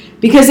talk,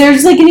 because they were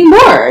just, like, getting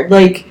bored,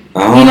 like, you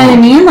know what I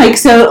mean, like,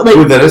 so, like,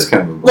 ooh, that is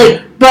kind of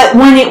like, but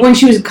when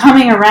she was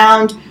coming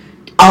around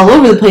all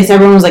over the place,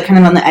 everyone was, like, kind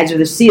of on the edge of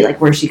the seat,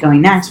 like, where's she going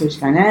next,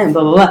 blah,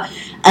 blah, blah,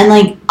 and,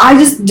 like, I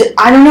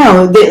don't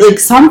know, like,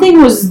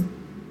 something was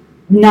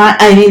not,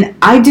 I mean,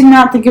 I did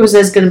not think it was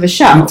as good of a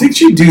show. I think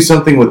she'd do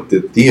something with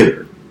the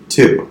theater,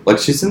 too. Like,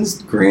 she's in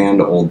this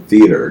grand old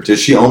theater. Does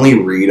she only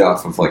read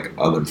off of, like,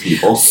 other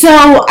people?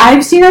 So,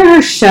 I've seen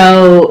her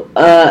show,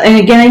 and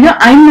again,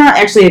 I'm not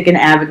actually, like, an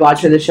avid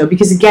watcher of the show,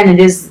 because, again, it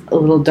is a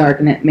little dark,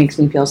 and it makes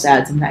me feel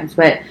sad sometimes,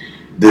 but...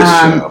 This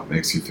show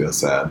makes you feel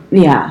sad.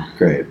 Yeah.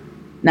 Great.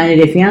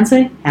 90 Day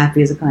Fiancé,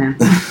 happy as a clam.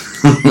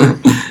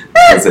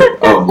 Is it?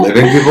 Oh,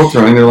 living people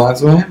throwing their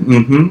lives away?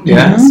 Mm-hmm.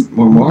 Yes. Mm-hmm.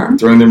 More?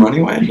 Throwing their money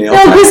away? No,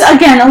 because,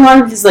 again, a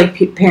lot of this, like,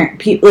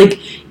 like...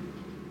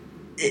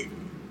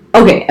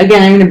 Okay,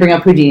 again, I'm going to bring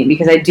up Houdini,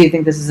 because I do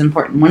think this is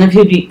important. One of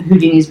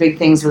Houdini's big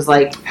things was,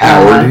 like...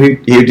 Howard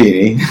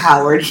Houdini.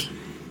 Howard.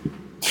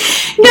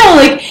 No,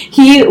 like,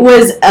 he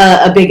was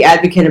a big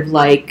advocate of,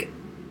 like,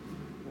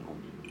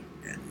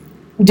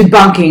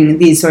 debunking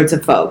these sorts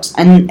of folks,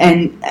 and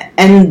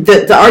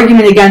the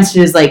argument against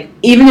it is, like,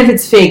 even if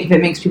it's fake, if it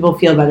makes people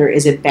feel better,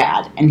 is it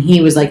bad? And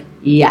he was like,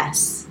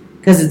 yes,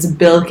 because it's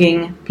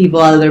bilking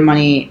people out of their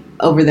money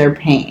over their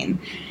pain.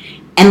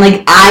 And,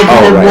 like, I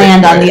kind of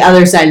land on the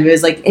other side of it,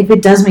 is like, if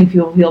it does make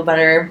people feel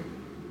better,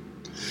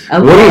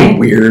 okay. What a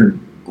weird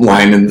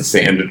line in the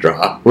sand to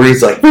draw, where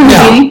he's like,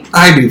 no,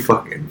 I do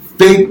fucking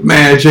fake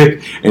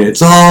magic, and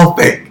it's all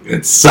fake, and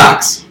it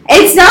sucks.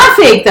 It's not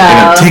fake, though.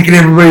 And I'm taking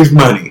everybody's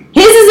money.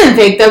 His isn't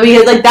fake, though,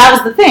 because, like, that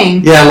was the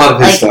thing. Yeah, a lot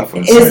of his stuff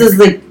was his is,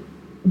 like,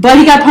 but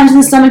he got punched in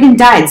the stomach and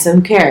died, so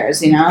who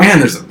cares, you know?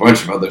 And there's a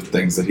bunch of other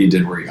things that he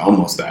did where he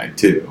almost died,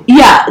 too.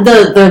 Yeah,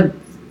 the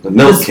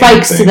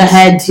spikes to the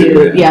head,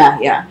 too.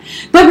 Yeah.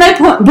 But my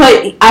point,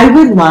 but I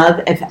would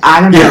love if,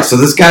 I don't know. Yeah, so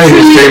this guy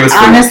who's famous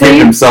for hitting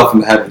himself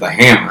in the head with a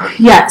hammer.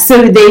 Yeah,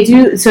 so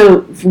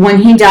so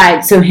when he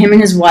died, so him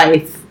and his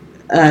wife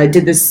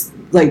did this,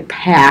 like,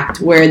 pact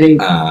where they...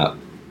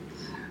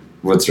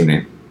 what's her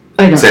name?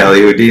 Sally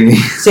Houdini.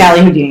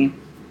 Sally Houdini.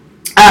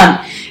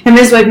 Him and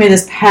his wife made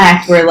this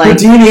pact where, like,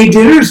 Houdini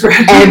dinners,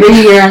 every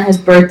year on his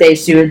birthday,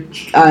 she would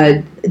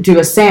do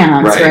a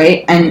seance,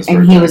 right? And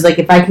he was like,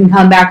 if I can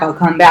come back, I'll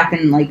come back,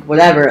 and, like,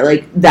 whatever.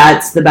 Like,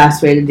 that's the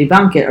best way to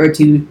debunk it or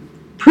to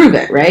prove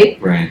it, right?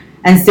 Right.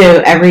 And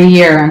so every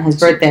year on his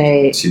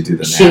birthday, she'd do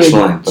the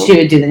national anthem. She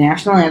would do the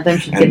national anthem.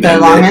 She'd get the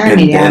Long Island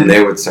Medium. And then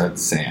they would start the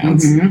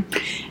seance. Mm-hmm.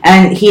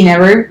 And he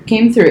never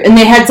came through. And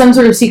they had some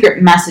sort of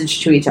secret message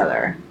to each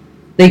other.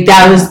 Like,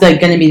 that was, like,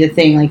 going to be the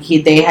thing. Like,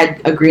 they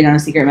had agreed on a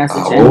secret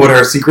message. What would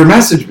our secret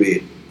message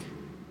be?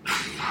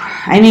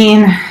 I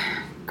mean,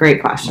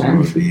 great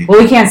question.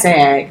 Well, we can't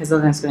say it, because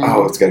then it's going to...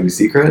 Oh, it's got to be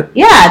secret?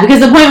 Yeah,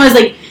 because the point was,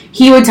 like,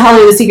 he would tell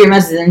her the secret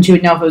message and she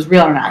would know if it was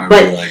real or not.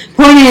 But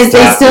point is,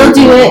 they still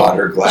do it.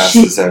 Water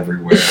glasses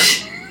everywhere.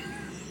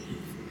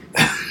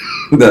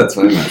 That's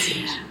my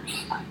message.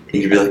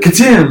 He'd be like, it's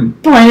him.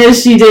 Point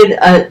is, she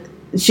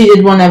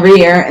did one every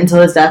year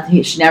until his death.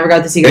 She never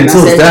got the secret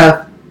message. Until his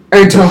death. Or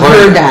until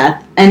her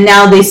death. And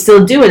now they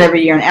still do it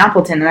every year in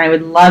Appleton, and I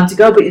would love to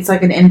go, but it's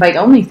like an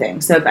invite-only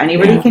thing. So if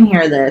anybody can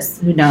hear this,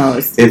 who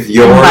knows? If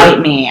you're invite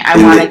me. I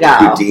want to go.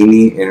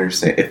 Houdini Inner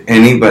Sanctum. If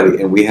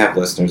anybody, and we have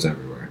listeners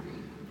everywhere,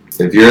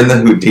 if you're in the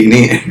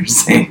Houdini Inner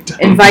Sanctum,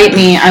 invite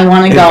me. I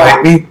want to go.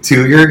 Invite me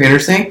to your Inner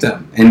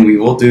Sanctum, and we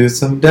will do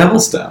some devil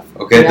stuff.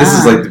 Okay, This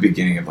is like the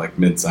beginning of like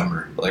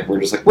Midsummer. Like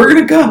we're just like we're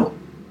gonna go.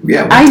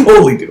 Yeah, we'll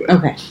totally do it.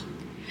 Okay.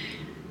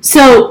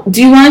 So,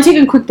 do you want to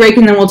take a quick break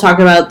and then we'll talk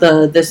about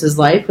the This Is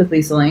Life with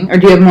Lisa Ling? Or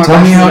do you have more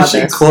questions about this? Tell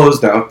me how she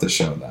closed out the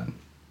show then.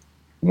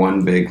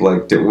 One big,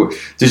 like,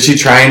 did she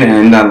try and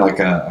end on, like,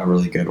 a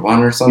really good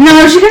one or something?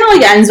 No, she kind of,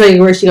 like, ends like,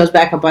 where she goes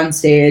back up on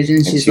stage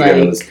and she's like...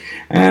 goes,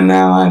 and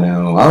now I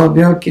know all of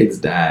your kids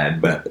died,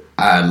 but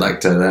I'd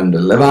like them to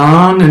live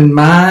on in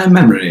my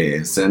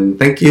memories. And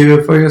thank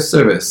you for your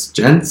service,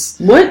 gents.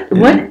 What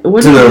are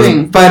you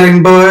doing?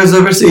 Fighting boys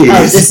overseas.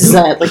 Oh, this is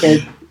like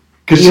a...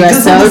 Because she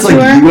does all this,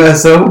 like,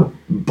 USO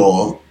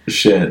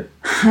bullshit.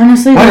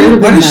 Honestly, why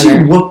does she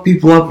whoop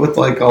people up with,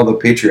 like, all the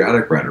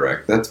patriotic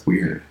rhetoric? That's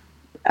weird.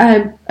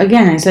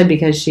 Again, I said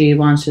because she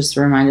wants just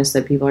to remind us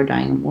that people are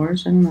dying in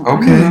wars. I don't know.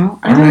 Okay.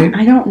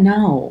 I don't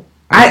know.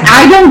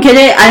 I don't get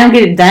it. I don't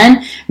get it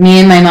then. Me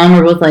and my mom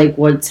were both like,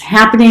 what's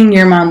happening?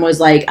 Your mom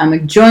was like, I'm a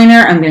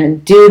joiner. I'm going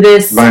to do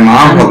this. My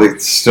mom probably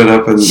stood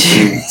up and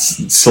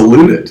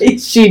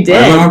saluted. She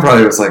did. My mom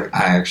probably was like,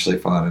 I actually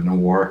fought in a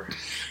war.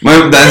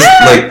 That's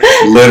like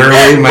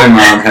literally my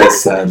mom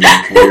has said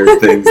like weird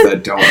things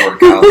that don't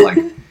work out like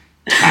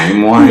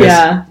time wise.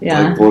 Yeah.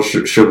 Like, well,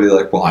 she'll be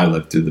like, well, I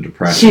lived through the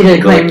Depression. She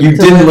did claim like, you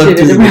didn't live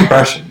through the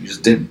Depression. You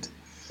just didn't.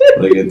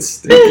 Like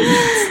it's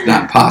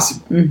not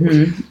possible.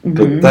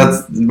 But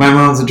that's my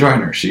mom's a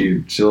joiner.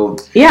 She'll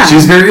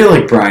she's very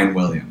like Brian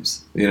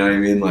Williams. You know what I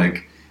mean?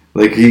 Like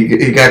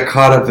he got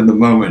caught up in the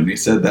moment. And he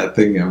said that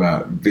thing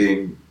about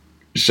being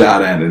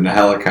shot at in a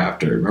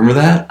helicopter. Remember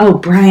that? Oh,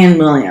 Brian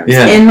Williams.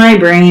 Yeah. In my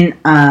brain,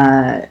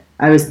 I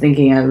was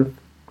thinking of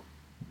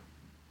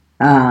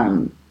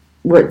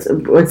what's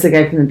the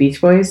guy from the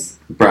Beach Boys?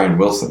 Brian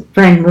Wilson.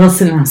 Brian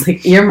Wilson. I was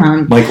like, your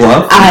mom. Mike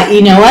Love?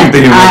 You know what?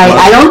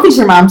 I don't think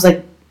your mom's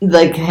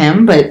like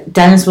him, but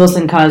Dennis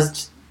Wilson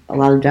caused a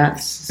lot of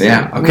deaths. So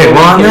yeah. Okay.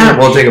 Well, on that,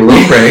 we'll take a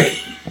little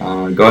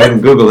break. Go ahead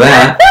and Google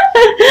that,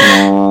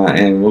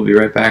 and we'll be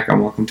right back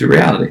on Welcome to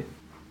Reality.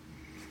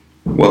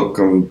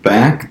 Welcome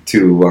back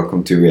to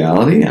Welcome to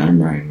Reality. I'm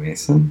Ryan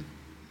Mason.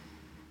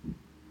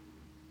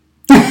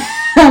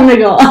 I'm gonna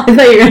go. I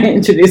thought you were gonna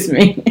introduce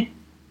me.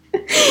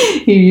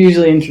 You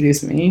usually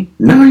introduce me.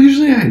 No,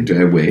 usually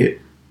I wait.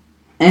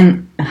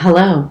 And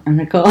hello, I'm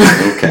Nicole.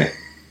 Okay,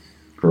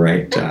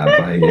 great job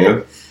by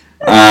you.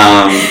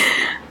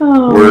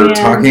 We're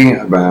talking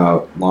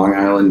about Long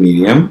Island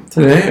Medium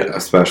today,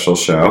 a special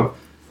show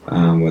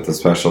with a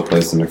special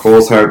place in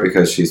Nicole's heart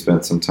because she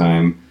spent some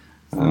time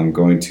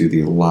going to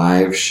the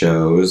live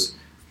shows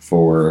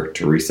for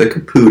Teresa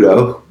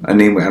Caputo, a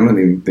name I don't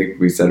even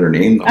think we said her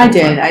name. I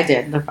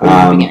did from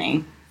the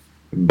beginning.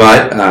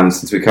 But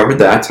since we covered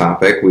that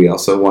topic, we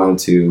also wanted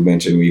to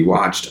mention we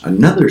watched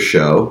another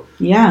show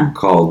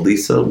called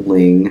Lisa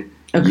Ling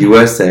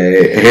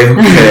USA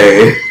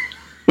A-OK.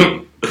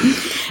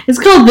 It's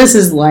called This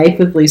Is Life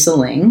with Lisa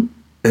Ling.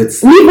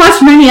 We've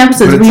watched many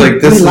episodes. We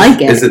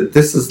like it. Is it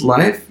This Is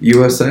Life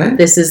USA?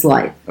 This Is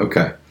Life.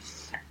 Okay.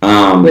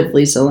 With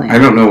Lisa Ling. I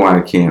don't know why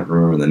I can't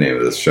remember the name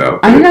of this show.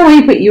 I don't know why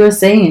you put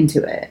USA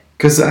into it.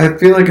 Because I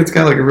feel like it's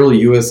got like a real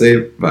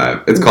USA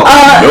vibe. It's called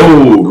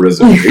No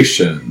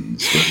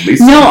Reservations with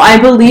Lisa. No, I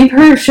believe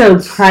her show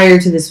prior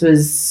to this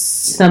was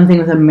something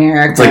with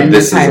America. It's like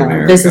This Is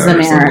America. This Is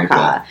America.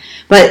 Like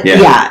but it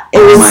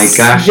was my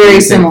gosh, very do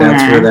you similar. think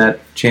that's where that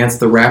Chance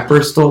the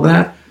Rapper stole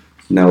that?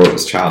 No, it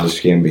was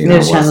Childish Gambino. It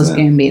was Childish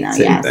Gambino,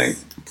 Same thing.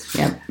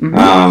 Yep.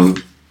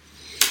 Mm-hmm.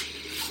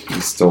 He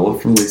stole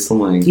it from Lisa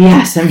Ling.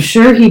 Yes, I'm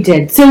sure he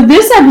did. So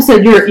this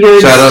episode, you're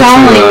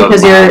stalling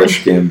because you're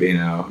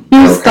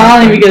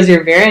stalling because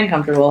you're very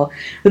uncomfortable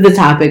with the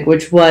topic,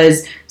 which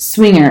was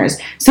swingers.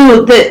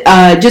 So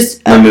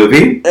the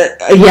movie.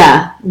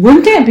 Yeah,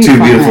 wouldn't it be Two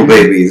fun? Beautiful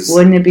Babies?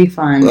 Wouldn't it be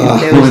fun?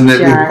 Wouldn't it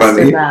be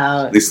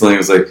funny? Lisa Ling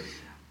was like,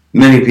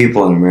 many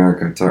people in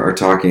America are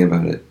talking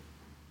about it.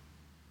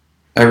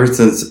 Ever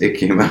since it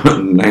came out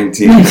in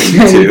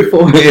 1992.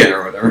 Yeah,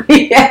 or whatever.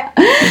 Yeah.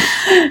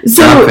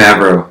 So Jon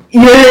Favreau.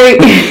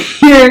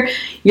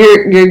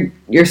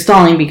 You're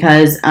stalling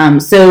because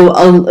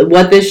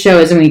what this show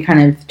is, and we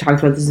kind of talked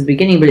about this at the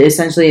beginning, but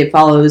essentially it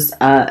follows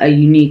a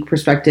unique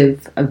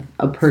perspective of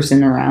a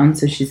person around.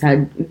 So she's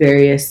had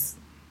various.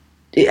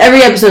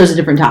 Every episode is a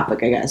different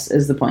topic, I guess,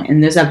 is the point.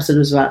 And this episode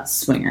was about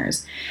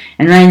swingers,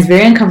 and Ryan's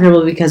very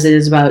uncomfortable because it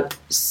is about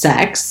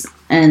sex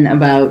and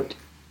about.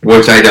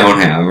 Which I don't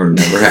have, or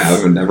never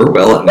have, and never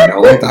will, and I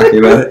don't like talking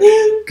about it.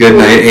 Good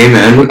night,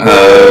 amen.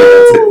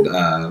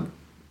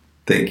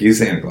 Thank you,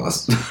 Santa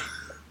Claus.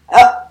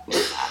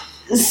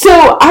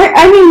 So,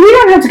 I mean, we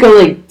don't have to go,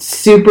 like,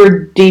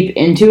 super deep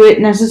into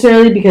it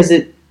necessarily because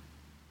it's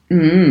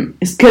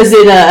because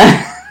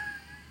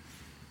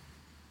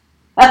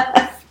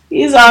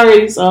he's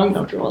already so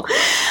uncomfortable.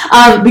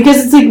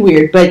 Because it's, like,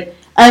 weird. But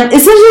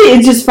essentially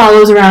it just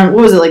follows around,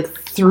 what was it, like,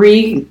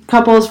 4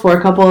 couples,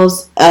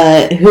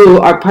 who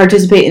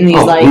participate in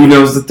these, like... who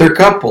knows that they're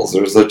couples?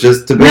 There's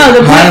just a big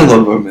pile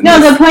of them.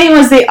 The point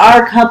was they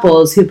are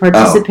couples who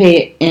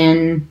participate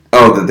in...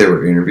 Oh, that they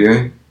were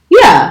interviewing?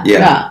 Yeah.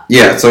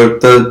 So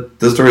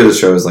the story of the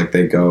show is like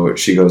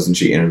she goes and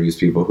she interviews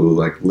people who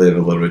like live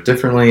a little bit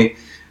differently,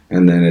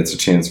 and then it's a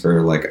chance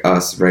for like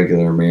us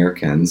regular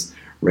Americans,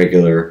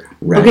 regular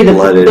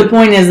red-blooded. The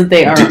point is that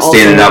they are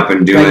standing up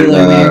and doing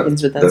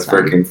the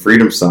freaking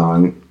freedom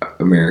song,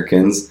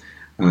 Americans.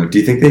 Do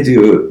you think they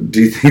do?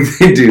 Do you think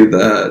they do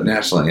the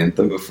national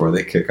anthem before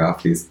they kick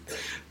off this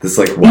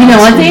like? You know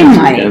what? They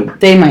might.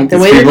 They might. The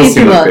way that these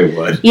people, like they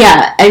would.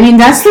 Yeah, I mean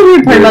that's the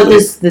weird part about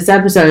this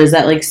episode is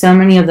that like so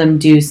many of them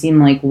do seem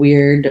like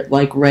weird,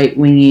 like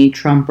right-wingy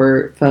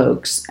Trumper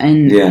folks,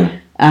 and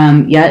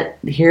yet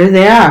here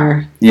they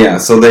are. Yeah,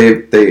 so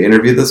they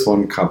interview this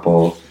one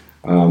couple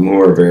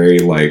who are very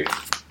like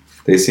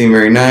they seem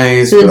very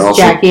nice. So it's but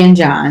also, Jackie and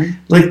John.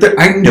 Like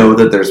I know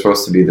that they're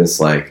supposed to be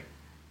this like.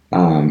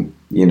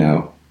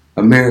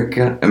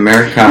 Americana.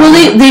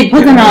 Well, they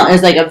put them out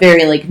as like a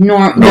very like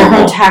normal. They're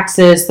from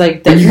Texas,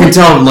 like. You can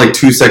tell in like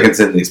 2 seconds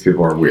in these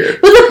people are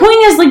weird. But the point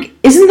is like,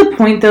 isn't the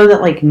point though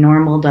that like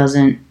normal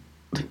doesn't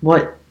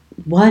what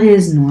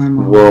is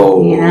normal?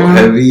 Whoa,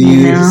 heavy.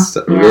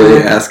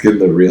 Really asking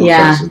the real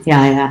questions.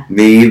 Yeah.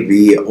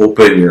 Maybe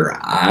open your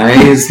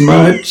eyes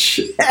much,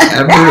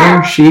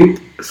 ever sheep.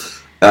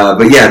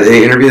 But yeah,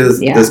 they interview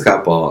this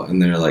couple,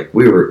 and they're like,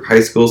 we were high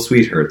school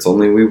sweethearts,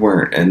 only we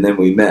weren't. And then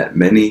we met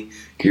many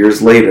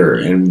years later,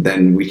 and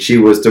then she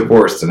was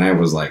divorced, and I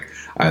was like,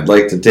 I'd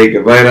like to take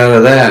a bite out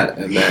of that.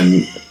 And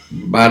then,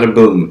 bada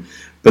boom.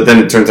 But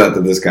then it turns out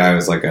that this guy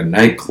was like a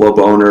nightclub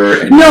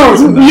owner. And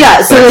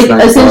so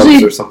like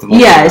essentially, or something like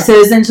that. So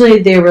essentially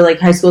they were like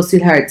high school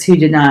sweethearts who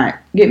did not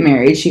get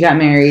married. She got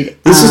married.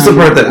 This is the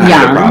part that I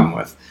had a problem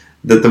with.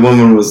 That the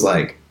woman was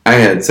like, I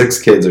had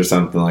 6 kids or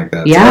something like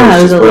that. Yeah,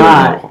 it was a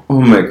lot.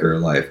 Homemaker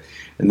life.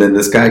 And then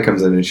this guy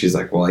comes in and she's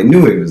like, well, I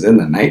knew he was in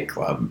the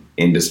nightclub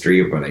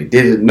industry, but I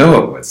didn't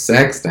know it was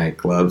sex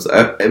nightclubs.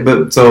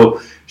 But so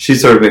she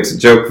sort of makes a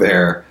joke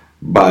there,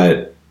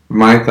 but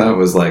my thought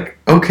was like,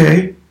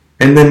 okay.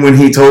 And then when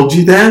he told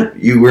you that,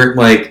 you weren't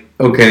like,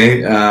 okay,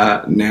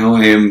 now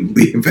I am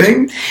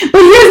leaving.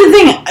 But here's the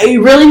thing.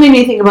 It really made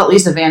me think about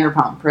Lisa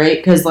Vanderpump, right?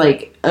 Because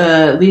like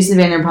Lisa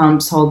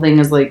Vanderpump's whole thing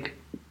is like,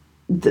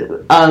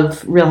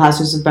 of Real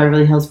Housewives of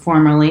Beverly Hills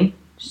formerly.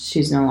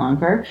 She's no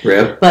longer.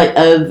 Rip. But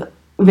of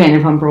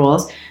Vanderpump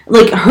Rules.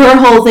 Like, her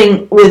whole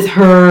thing with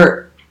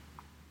her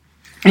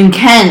and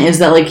Ken is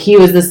that, like, he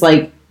was this,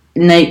 like,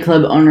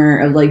 nightclub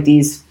owner of, like,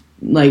 these,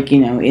 like, you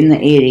know, in the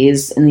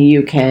 80s in the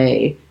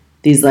UK,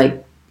 these,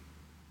 like,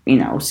 you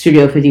know,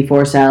 Studio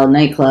 54 style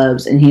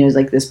nightclubs, and he was,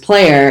 like, this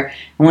player.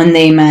 And when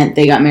they met,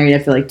 they got married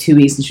after, like, 2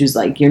 weeks, and she was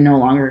like, you're no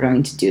longer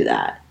going to do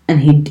that.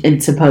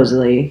 And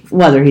supposedly,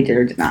 whether he did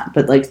or did not,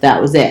 but like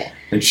that was it.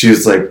 And she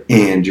was like,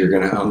 and you're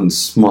going to own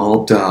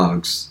small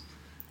dogs.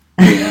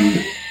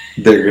 And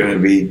they're going to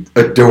be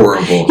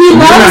adorable. He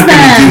loves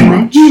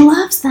them. He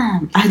loves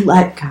them. I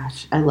love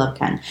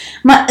Ken.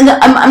 My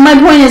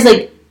point is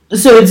like,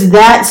 so it's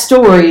that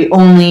story,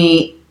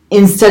 only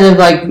instead of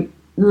like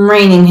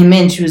reining him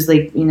in, she was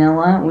like, you know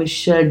what? We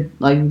should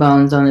like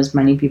bones on as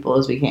many people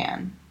as we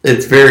can.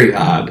 It's very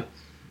odd.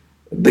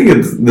 I think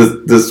it's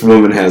this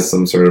woman has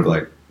some sort of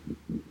like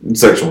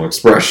sexual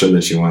expression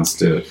that she wants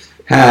to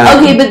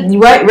have. Okay, but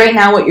right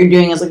now what you're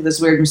doing is like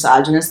this weird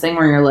misogynist thing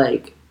where you're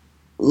like,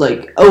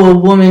 oh, a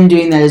woman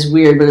doing that is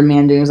weird, but a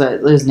man doing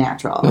that is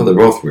natural. No, they're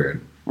both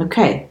weird.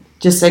 Okay,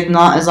 just as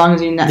long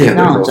as you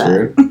acknowledge that.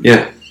 Weird.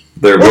 Yeah,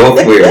 they're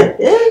both weird.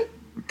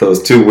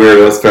 Those two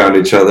weirdos found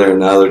each other, and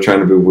now they're trying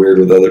to be weird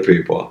with other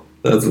people.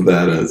 That's what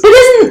that is. But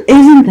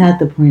isn't that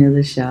the point of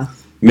the show?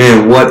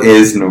 Man, what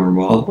is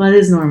normal? What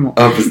is normal?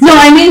 No,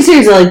 I mean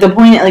seriously. Like the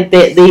point, like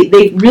they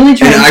really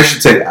try. And I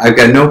should say, I've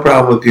got no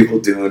problem with people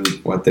doing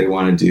what they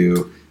want to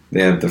do.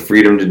 They have the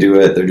freedom to do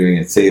it. They're doing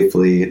it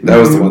safely. That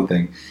was the one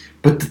thing.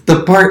 But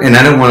the part, and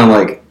I don't want to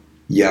like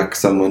yuck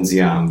someone's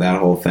yum.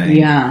 That whole thing.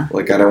 Yeah.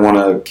 Like I don't want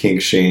to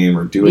kink shame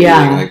or do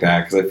anything like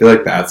that because I feel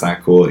like that's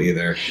not cool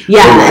either.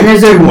 Yeah, like, and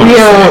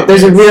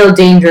there's a real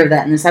danger of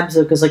that in this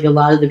episode because like a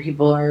lot of the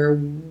people are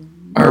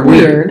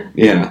weird.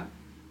 Yeah.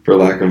 For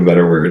lack of a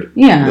better word.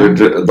 Yeah.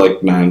 They're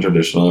like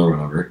non-traditional or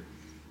whatever.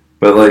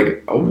 But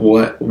like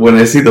when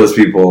I see those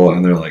people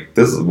and they're like,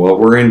 this is what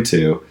we're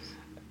into,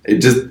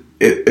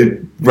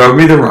 it rubbed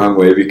me the wrong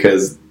way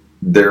because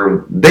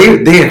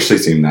they actually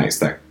seem nice,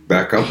 that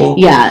couple.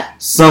 Yeah.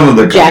 Some of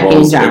the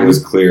couples, it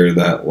was clear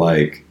that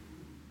like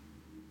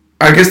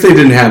I guess they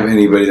didn't have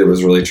anybody that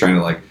was really trying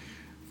to like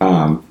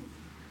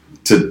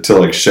to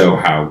like show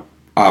how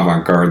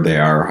avant-garde they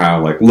are, or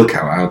how like look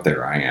how out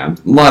there I am.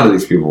 A lot of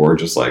these people were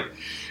just like,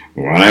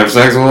 want to have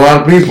sex with a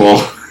lot of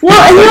people.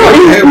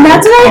 Well, and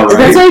that's what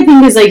I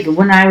think is like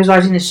when I was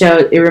watching the show,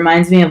 it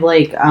reminds me of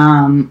like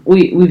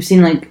we've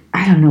seen like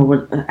I don't know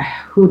what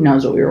who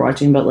knows what we were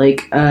watching, but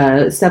like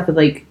stuff with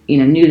like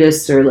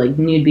nudists or like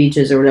nude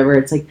beaches or whatever.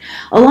 It's like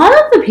a lot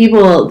of the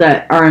people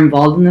that are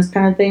involved in this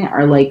kind of thing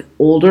are like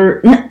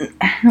older,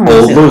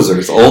 old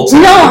losers, old.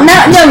 No,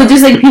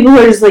 just like people who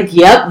are just like,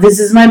 yep, this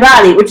is my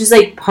body, which is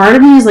like part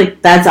of me is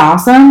like that's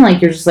awesome.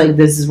 Like you're just like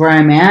this is where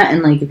I'm at,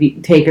 and like if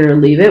you take it or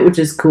leave it, which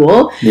is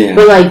cool. Yeah.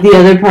 But like the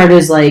other part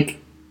is like.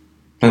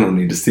 I don't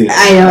need to see it.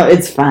 I know,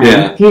 it's fine.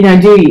 Yeah.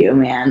 Do you,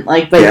 man?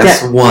 Like, but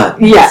guess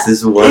what? Yeah. This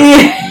is what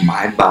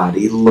my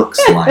body looks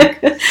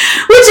like. Which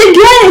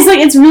again, is like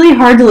it's really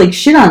hard to like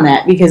shit on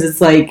that because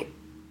it's like,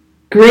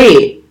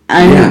 great.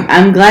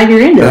 I'm glad you're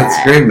into that.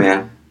 That's great,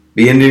 man.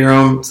 Be into your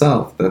own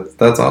self.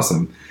 That's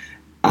awesome.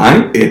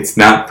 It's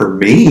not for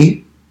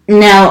me.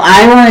 Now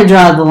I want to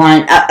draw the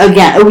line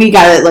again. We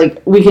got it.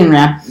 Like we can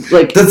wrap.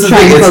 Like that's the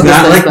thing. It's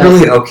not like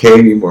really okay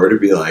anymore to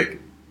be like,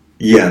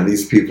 yeah,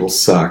 these people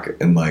suck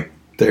and like.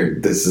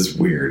 This is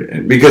weird,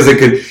 and because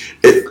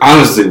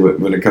honestly,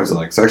 when it comes to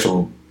like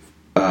sexual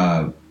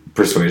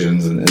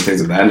persuasions and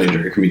things of that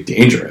nature, it can be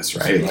dangerous,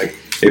 right? Like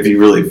if you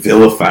really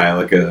vilify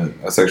like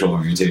a sexual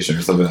orientation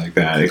or something like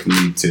that, it can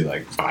lead to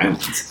like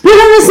violence. But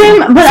on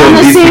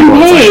the same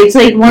page,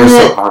 like one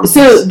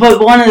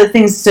of the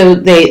things. So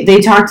they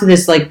talk to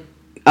this like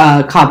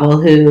couple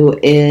who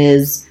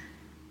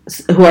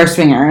are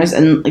swingers,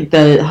 and like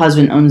the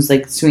husband owns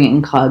like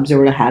swinging clubs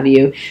or what have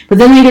you. But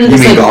then they go to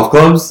this like golf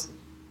clubs.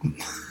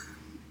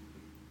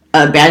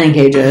 Batting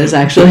cages,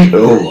 actually.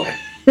 Oh boy.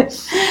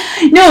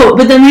 No,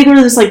 but then they go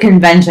to this like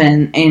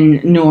convention in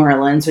New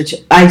Orleans, which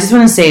I just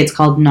want to say it's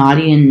called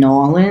Naughty in New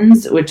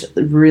Orleans, which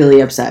really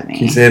upset me.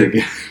 Can you say it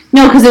again?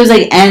 No, because it was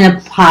like N''wall.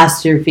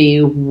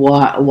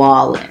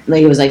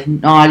 Like it was like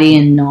Naughty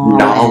in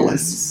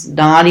Nolans.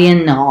 Naughty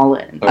in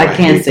Nolans. Oh, I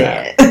can't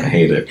say it. I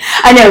hate it.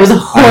 I know, it was a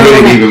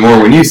horrible name. Even more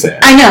when you say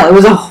it. I know, it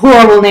was a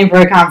horrible name for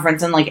a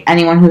conference, and like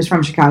anyone who's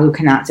from Chicago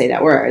cannot say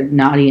that word.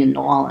 Naughty in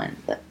Nolans.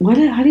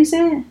 How do you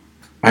say it?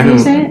 I don't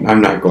say it?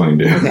 I'm not going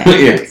to.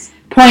 Okay. Yes.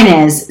 Point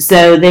is,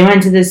 so they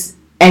went to this,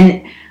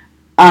 and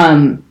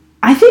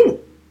I think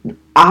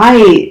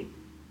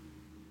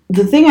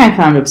the thing I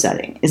found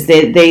upsetting is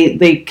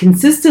they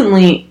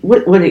consistently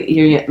what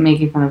you're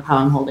making fun of how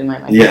I'm holding my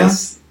microphone.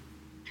 Yes.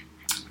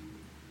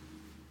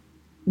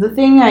 The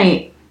thing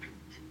I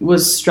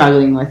was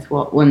struggling with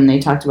when they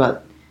talked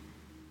about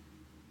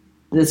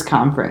this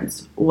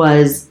conference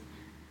was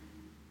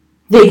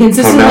they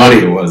consistently. How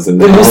naughty it was in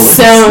New Orleans. It was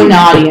so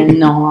naughty in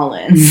New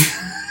Orleans.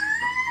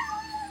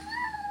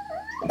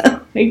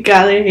 Oh my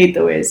god, I hate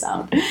the way I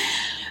sound.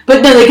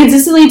 But no, they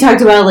consistently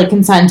talked about like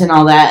consent and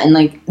all that, and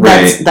like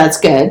that's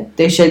good.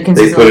 They should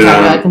consistently talk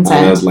about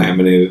consent. On a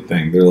laminated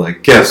thing. They're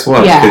like, guess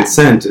what? Yeah.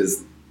 Consent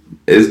is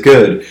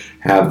good.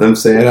 Have them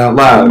say it out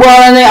loud.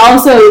 Well, and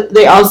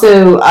they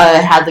also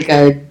had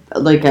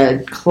like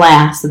a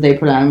class that they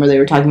put on where they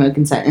were talking about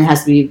consent, and it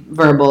has to be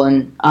verbal,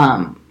 and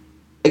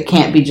it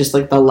can't be just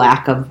like the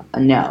lack of a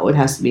no. It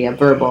has to be a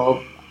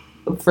verbal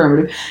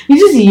affirmative. You're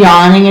just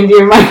yawning into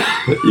your mic.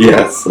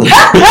 Yes.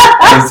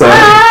 I'm sorry.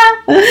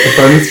 I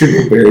find these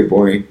people very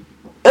boring.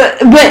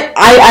 But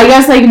I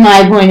guess like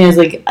my point is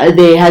like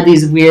they had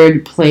these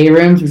weird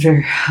playrooms, which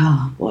are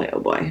oh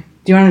boy.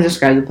 Do you want to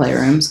describe the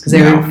playrooms? Because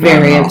they were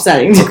very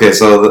upsetting. Okay,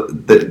 so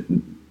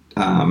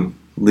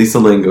Lisa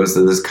Lynn goes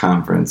to this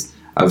conference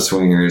of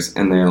swingers,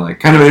 and they're like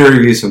kind of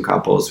interview some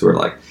couples who are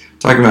like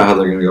talking about how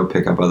they're going to go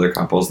pick up other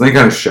couples. And they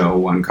kind of show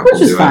one couple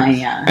do it. Fine,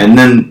 yeah. And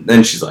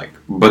then she's like,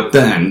 but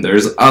then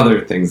there's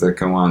other things that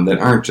go on that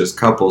aren't just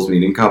couples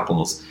meeting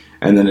couples.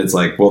 And then it's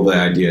like, well, the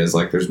idea is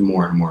like there's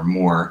more and more and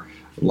more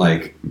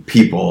like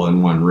people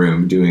in one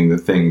room doing the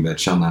thing that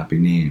shall not be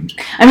named.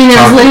 I mean,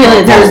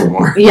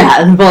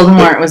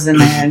 Voldemort was in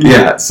there.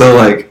 Yeah, so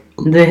like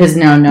his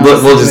no.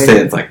 We'll just say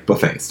it's like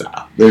buffet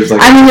style. There's like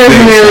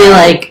there's literally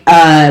like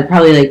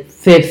probably like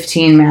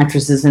 15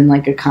 mattresses in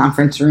like a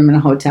conference room in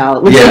a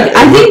hotel. Which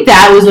I think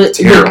that was what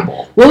terrible.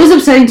 Like, what was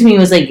upsetting to me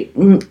was like,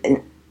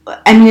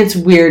 I mean, it's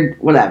weird,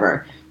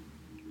 whatever,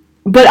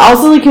 but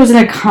also like it was in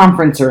a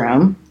conference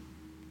room,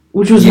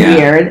 which was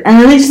weird, and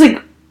then they just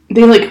like.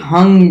 They like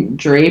hung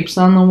drapes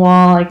on the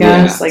wall, I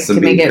guess, like some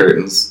to make it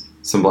curtains,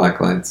 some black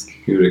lights.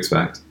 You would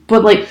expect,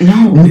 but like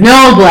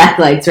no black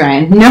lights,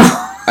 Ryan. No,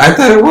 I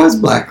thought it was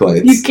black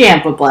lights. You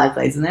can't put black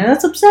lights in there.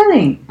 That's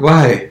upsetting.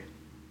 Why?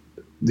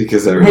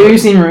 Because have you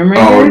seen Room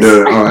Raiders? Oh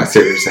no! Oh, I see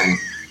what you're saying.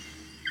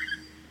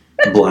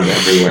 Blood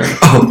everywhere.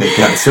 Oh, they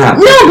got stop.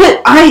 No,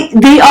 but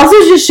they also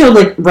just showed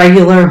like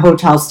regular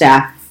hotel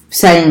staff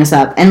setting this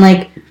up, and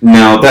like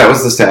no, that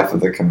was the staff of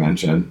the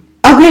convention.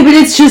 Okay, but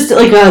it's just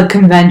like a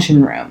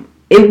convention room.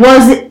 It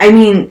was, I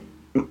mean,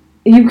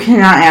 you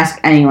cannot ask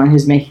anyone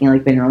who's making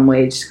like minimum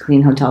wage to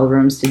clean hotel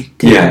rooms to take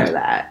care of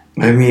that.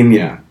 I mean,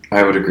 yeah,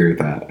 I would agree with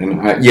that.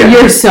 And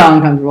you're so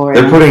uncomfortable right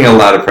now. They're putting a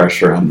lot of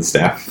pressure on the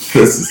staff.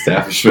 This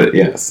establishment,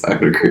 yes, I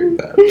would agree with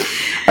that.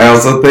 I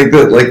also think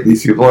that like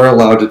these people are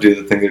allowed to do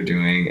the thing they're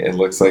doing. It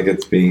looks like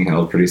it's being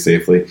held pretty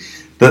safely.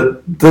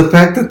 The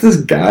fact that this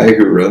guy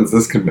who runs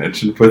this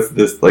convention puts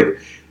this, like,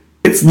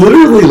 it's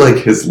literally like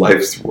his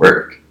life's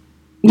work.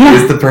 Yeah.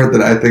 Is the part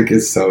that I think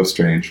is so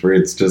strange, where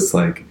it's just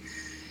like,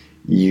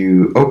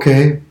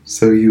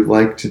 so you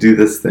like to do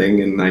this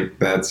thing and like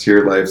that's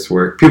your life's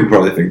work. People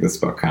probably think this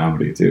about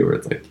comedy too, where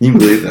it's like, can you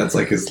believe that's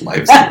like his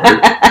life's work?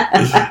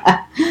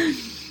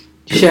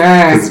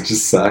 Sure. Because it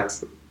just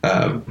sucks.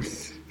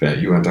 Yeah,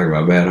 you want to talk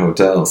about bad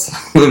hotels?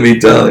 Let me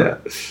tell you.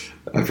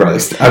 They've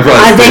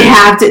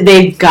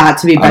got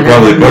to be better. I'm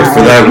probably booked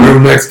for that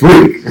room next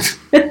week.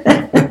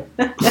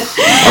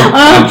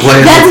 I'm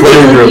playing the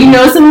playroom. You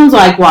know, someone's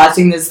like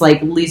watching this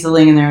like Lisa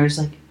Ling, and they're just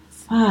like,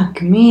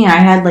 "Fuck me!" I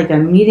had like a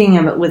meeting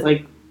with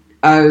like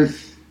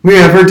we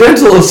have our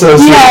dental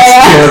associates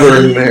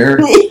gathering there.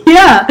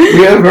 Yeah,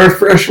 we have our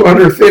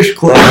freshwater fish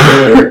club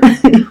there.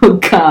 Oh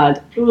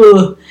God.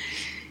 Ooh.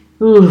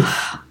 Ooh.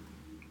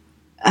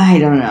 I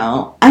don't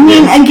know. I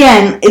mean,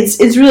 again,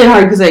 it's really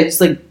hard because I just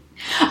like.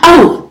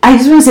 Oh, I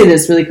just want to say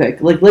this really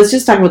quick. Like, let's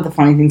just talk about the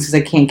funny things because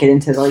I can't get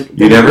into like.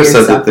 You never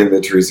said the thing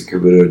that Teresa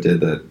Caputo did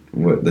that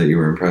you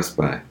were impressed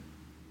by.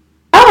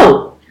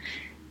 Oh,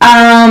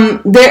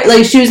 there,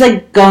 like she was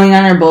like going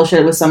on her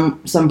bullshit with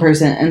some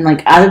person, and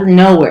like out of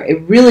nowhere,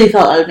 it really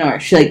felt out of nowhere.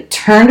 She like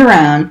turned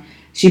around,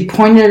 she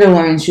pointed at a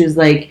woman, she was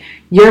like,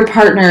 "Your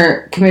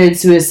partner committed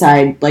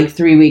suicide like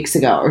 3 weeks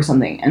ago or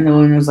something," and the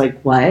woman was like,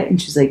 "What?" And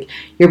she's like,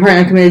 "Your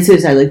partner committed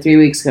suicide like 3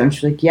 weeks ago," and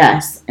she's like,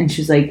 "Yes," and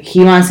she's like,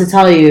 "He wants to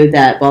tell you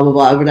that blah blah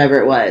blah whatever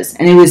it was,"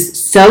 and it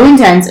was so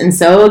intense and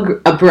so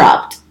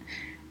abrupt.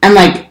 And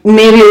like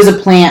maybe it was a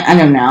plant, I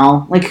don't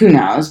know, like who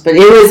knows, but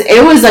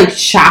it was like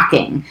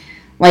shocking,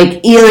 like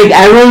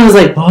everyone was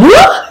like,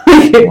 "What?"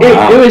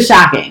 It was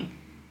shocking.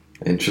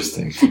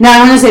 Interesting.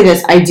 Now I want to say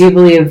this: I do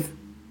believe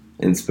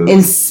in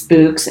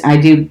spooks. I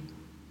do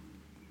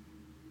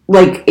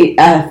like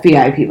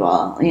FBI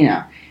people. You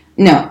know,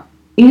 no,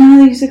 you know how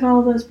they used to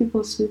call those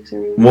people spooks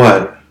or whatever?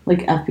 What?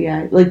 Like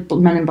FBI, like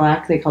Men in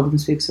Black, they called them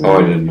spooks. Or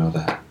I didn't know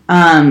that.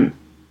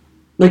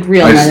 Like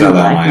real Men in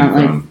Black, not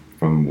like.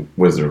 From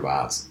Wizard of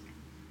Oz.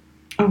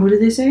 Oh, what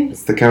did they say?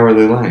 It's the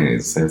Cowardly Lion. He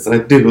says, "I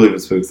do believe in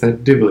spooks. I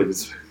do believe in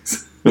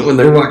spooks." When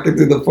they're walking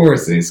through the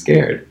forest and he's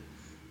scared.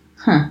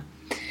 Huh.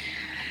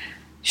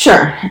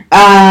 Sure.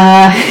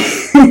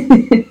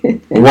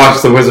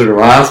 Watch The Wizard of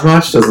Oz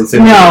much? Doesn't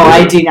seem. No,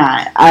 I do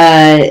not.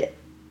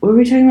 What were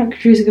we talking about?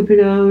 Teresa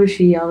Caputo.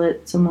 She yelled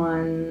at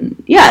someone.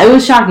 Yeah, it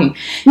was shocking.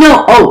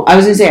 No. Oh, I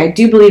was gonna say I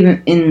do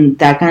believe in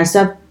that kind of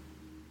stuff,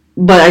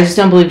 but I just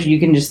don't believe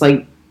you can just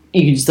like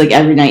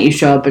every night you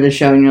show up at a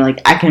show and you're like,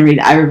 I can read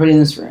everybody in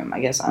this room. I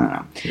guess I don't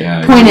know.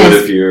 Yeah. Point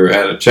is, if you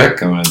had a check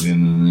coming at the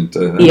end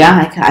of it?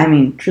 Yeah, I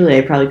mean, truly,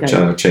 I probably could.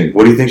 Check.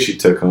 What do you think she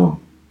took home?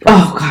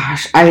 Oh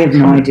gosh, I have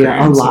no idea.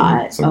 A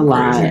lot.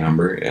 Crazy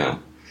number. Yeah.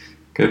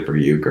 Good for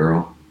you,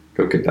 girl.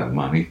 Go get that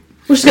money.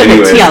 We're just gonna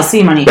get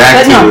TLC money. What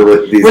I was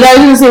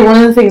gonna say, one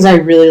of the things I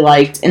really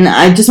liked, and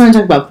I just want to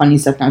talk about funny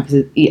stuff now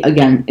because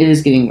again, it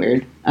is getting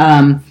weird.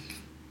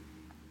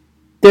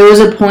 There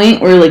was a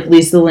point where like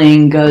Lisa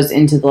Ling goes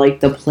into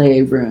the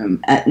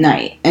playroom at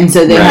night, and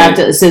so they have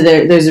to. So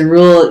there's a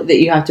rule that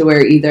you have to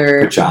wear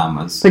either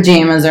pajamas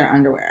or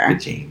underwear. I'm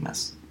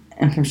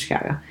from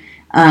Chicago.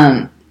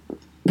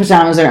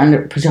 Pajamas or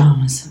underwear,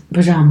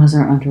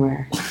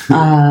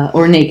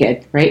 or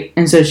naked, right?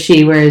 And so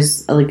she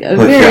wears a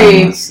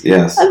very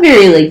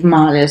like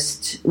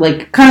modest,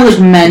 like kind of like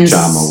men's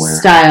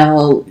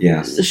style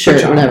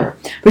shirt, whatever.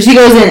 But she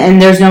goes in and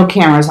there's no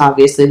cameras,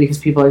 obviously, because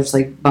people are just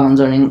like bone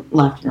zoning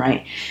left and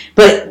right.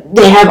 But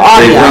they have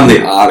audio. They run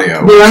the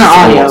audio.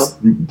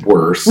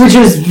 Worse, which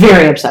was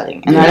very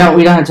upsetting. And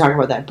we don't have to talk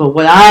about that. But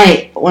what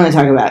I want to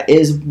talk about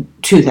is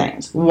two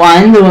things.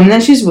 One, the woman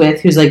that she's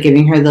with, who's like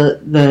giving her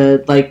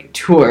the like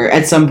tour,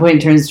 at some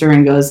point turns to her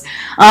and goes,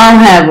 "I'll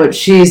have what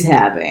she's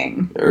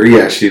having." Or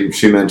she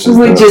mentions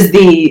is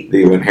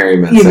the when Harry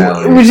met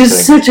Sally, which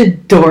is such a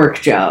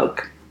dork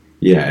joke.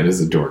 Yeah, it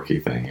is a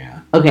dorky thing. Yeah.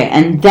 Okay,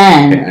 and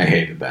then I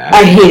hated that.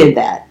 I hated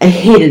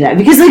that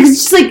because like it's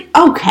just like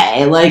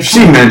okay, like she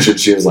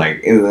mentioned she was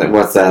like,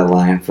 "What's that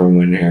line from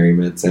When Harry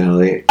Met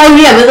Sally?" Oh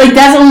yeah, but like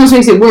that almost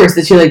makes it worse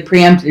that she like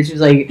preempted. She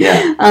was like,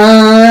 "Yeah."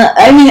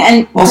 I mean,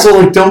 and also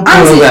like don't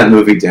boil that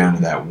movie down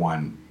to that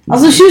one.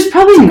 Also, she was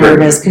probably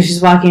nervous because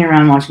she's walking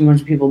around watching a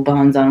bunch of people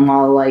bones on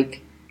while like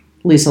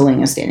Lisa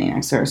Ling is standing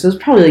next to her. So it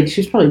was probably like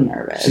she was probably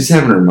nervous. She's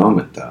having her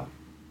moment though.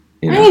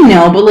 You know? I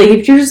know, but like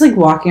if you're just like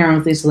walking around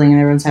with Lisa Ling and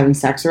everyone's having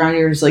sex around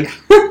you, you're just like,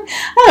 I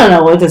don't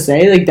know what to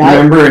say. Like that.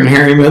 Remember in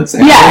Harry Met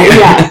Sally?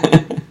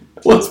 Yeah.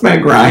 What's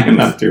Meg Ryan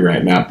up to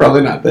right now?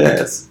 Probably not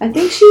this. I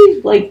think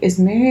she like is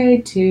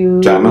married to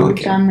John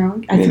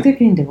Mellencamp. I think they're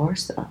getting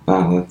divorced though.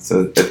 Oh, that's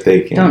if they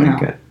can't. Don't know.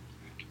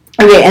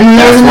 Okay, and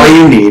that's why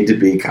you need to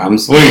become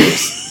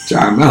swingers,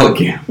 John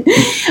Mellencamp.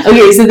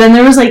 Okay, so then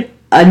there was like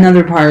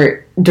another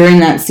part during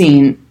that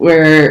scene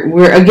where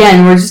we're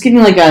just getting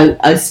like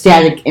a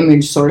static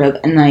image sort of,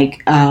 and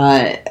like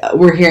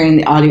we're hearing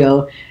the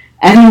audio,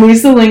 and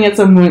Lisa Ling at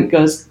some point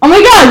goes, "Oh my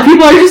God,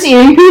 people are just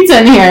eating pizza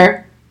in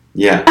here."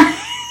 Yeah,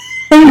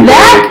 and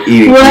that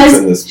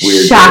was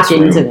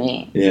shocking to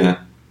me. Yeah,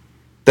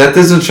 That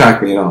doesn't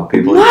shock me at all.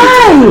 People eat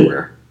pizza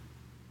everywhere.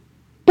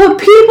 But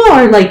people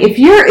are like, if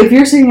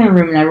you're sitting in a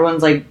room and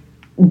everyone's like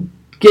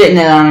getting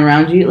it on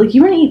around you, like,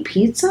 you want to eat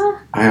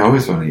pizza? I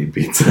always want to eat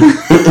pizza.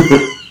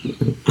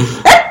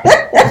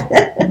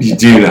 You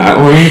do not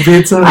want to eat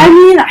pizza? I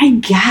mean, I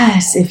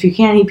guess if you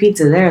can't eat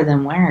pizza there,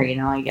 then where?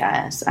 I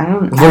guess I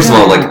don't. First of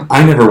all, like,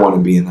 I never want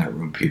to be in that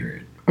room.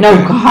 Period. Okay?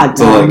 No, God,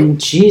 so, no, like,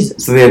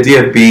 Jesus. So the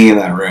idea of being in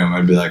that room,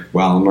 I'd be like,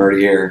 well, I'm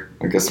already here.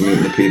 I guess I'm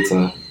eating the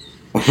pizza.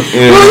 Well,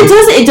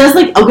 it does,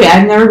 like, okay,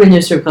 I've never been to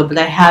a strip club, but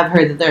I have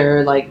heard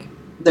that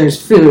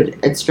there's food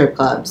at strip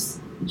clubs,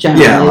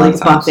 generally, like,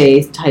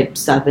 buffet type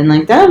stuff, and,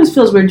 like, that always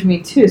feels weird to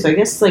me, too, so I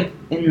guess, like,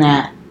 in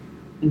that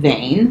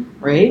vein,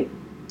 right?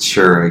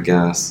 Sure, I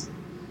guess.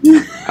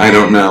 I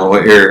don't know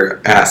what you're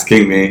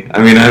asking me.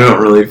 I mean, I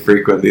don't really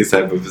frequent these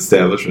type of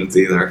establishments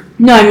either.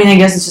 No, I mean, I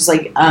guess it's just,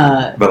 like,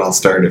 But I'll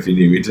start if you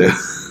need me to.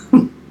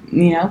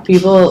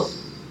 People...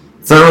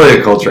 It's not really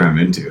a culture I'm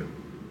into.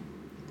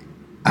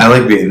 I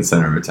like being the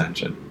center of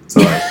attention. So,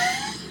 like,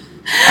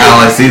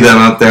 I see them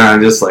up there,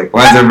 I'm just like,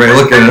 why is everybody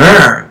looking at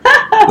her?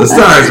 The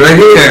star's right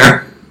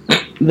here.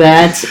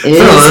 That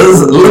is...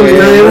 So, look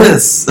at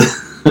this.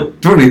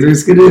 23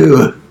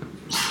 Skidoo.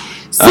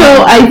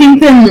 So, I think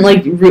then,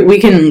 like, we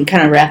can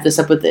kind of wrap this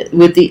up with it.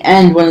 With the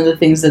end, one of the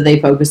things that they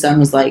focused on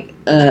was, like,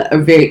 a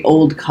very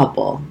old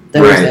couple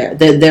that was there.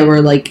 They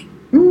were, like,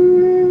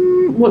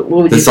 what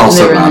would you say?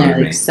 Also they were in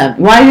there, like,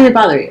 7. Why did it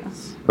bother you?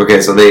 Okay,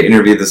 so they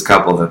interviewed this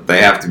couple that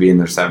they have to be in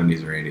their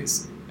 70s or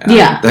 80s.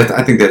 Yeah.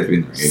 I think they have to be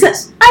in their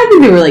 80s. I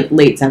think they were, like,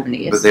 late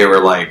 70s. But they were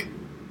like,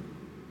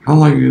 how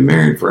long have you been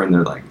married for? And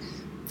they're like,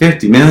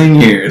 50 million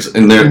years.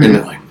 And they're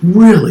like,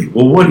 really?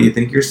 Well, what do you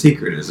think your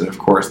secret is? And, of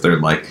course, they're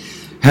like,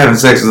 having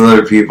sex with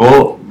other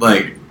people,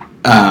 like,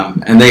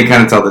 and they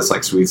kind of tell this,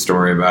 like, sweet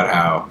story about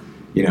how,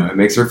 it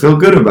makes her feel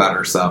good about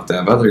herself to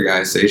have other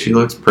guys say she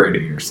looks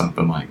pretty or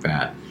something like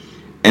that.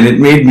 And it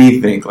made me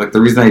think, like, the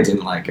reason I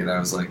didn't like it, I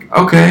was like,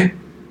 okay,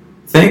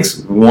 thanks,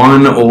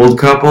 one old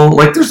couple.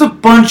 Like, there's a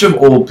bunch of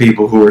old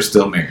people who are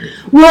still married.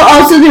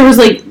 Well, also, there was,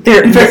 like,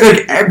 in fact,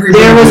 like, everybody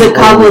there was a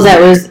couple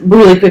that was,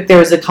 really quick, there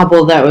was a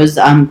couple that was,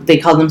 they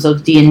called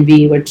themselves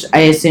D&V, which I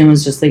assume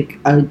was just, like,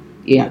 a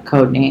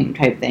code name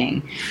type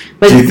thing.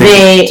 But do you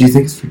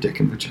think it's for dick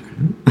and vagina?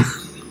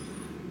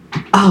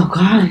 Oh,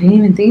 God, I didn't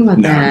even think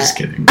about that. No, I'm just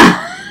kidding.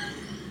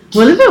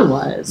 What if it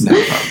was? No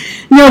problem.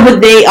 No,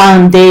 but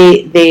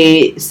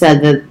they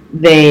said that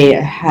they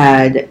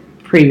had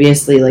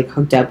previously, like,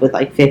 hooked up with,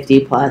 like,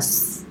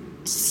 50-plus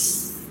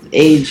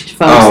aged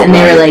folks, and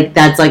they were like,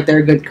 that's, like,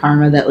 their good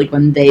karma that, like,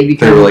 when they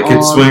become They were like, old,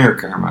 it's swinger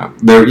karma.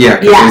 They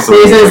said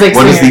it was, like,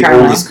 what is the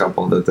karma. oldest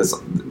couple that this...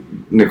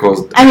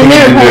 Nicole's... I mean, they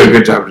did a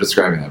good job of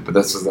describing that, but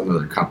this was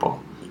another couple.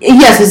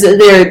 Yes,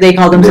 they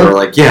called themselves. They were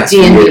like, yes,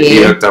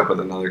 he hooked up with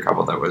another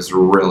couple that was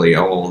really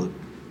old.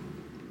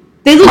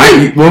 They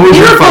looked what would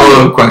your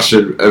follow-up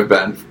question have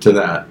been to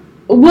that?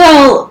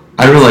 Well,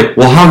 I'd be like,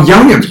 well, how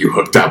young have you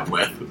hooked up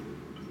with?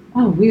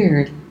 Oh,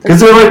 weird. Because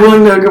they're like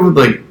willing to hook up with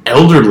like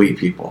elderly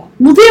people.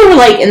 Well, they were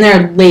like in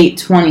their late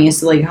 20s,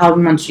 so like how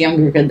much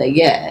younger could they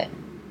get?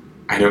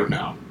 I don't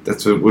know.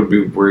 That's what would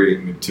be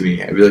worrying to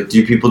me. I'd be like,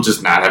 do people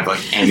just not have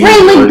like any?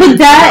 Right, like, but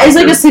that is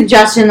like a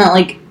suggestion that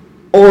like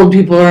old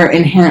people are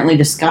inherently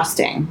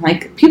disgusting.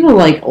 Like people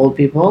like old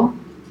people.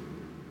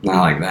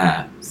 Not like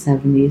that.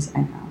 70s,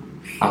 I know.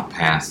 I'll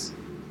pass.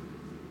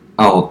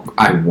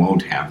 I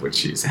won't have what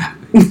she's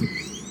having.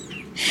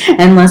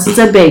 Unless it's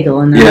a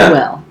bagel, and then I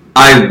will.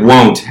 I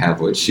won't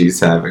have what she's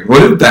having.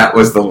 What if that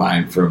was the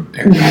line from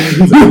Aaron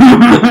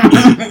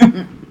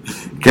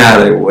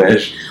God, I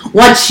wish.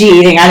 What's she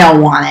eating? I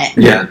don't want it.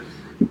 Yeah.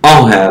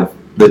 I'll have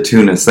the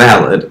tuna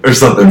salad or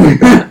something like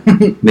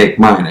that. Make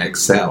mine egg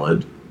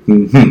salad.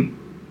 Mm-hmm.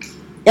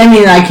 I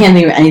mean, I can't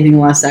think of anything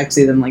less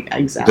sexy than like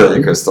egg salad.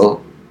 Billy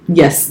Crystal?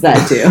 Yes,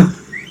 that too.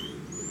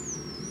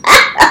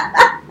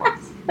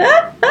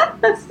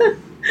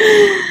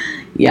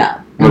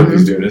 Yeah. What if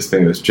he's doing his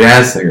famous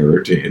jazz singer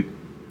routine?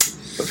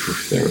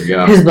 There we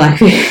go. His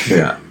blackface.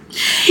 Yeah.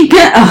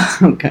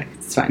 Okay.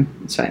 It's fine.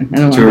 I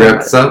don't want to wrap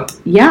this up?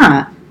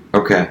 Yeah.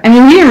 Okay. I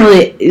mean, we didn't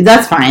really...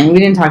 That's fine. We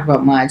didn't talk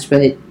about much,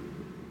 but...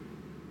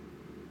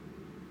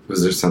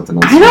 Was there something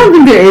else? I don't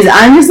think there is.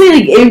 Honestly,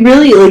 like, it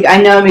really... Like,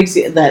 I know it makes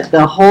you... That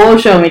the whole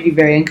show made you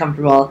very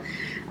uncomfortable.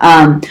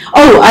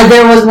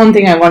 There was one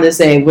thing I wanted to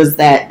say was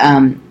that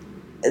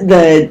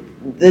the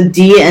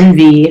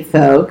DNV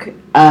folk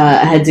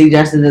had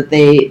suggested that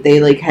they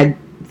like had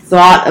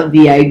thought of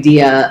the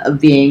idea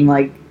of being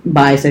like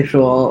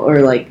bisexual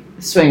or like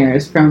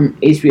swingers from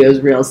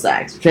HBO's Real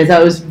Sex, which I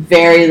thought was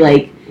very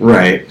like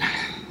right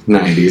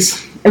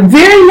 90s.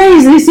 Very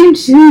nice. They seemed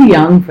too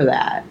young for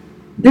that.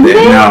 Didn't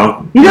they?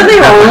 No. You know they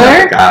were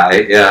older?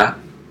 Guy, yeah.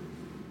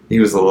 He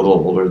was a little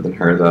older than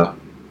her though.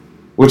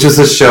 Which is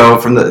a show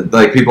from the,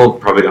 like, people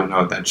probably don't know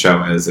what that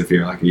show is if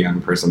you're, like, a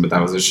young person, but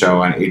that was a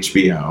show on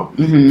HBO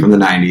from the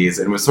 90s,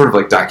 and it was sort of,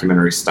 like,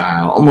 documentary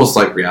style, almost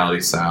like reality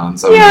style in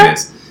some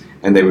ways,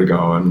 and they would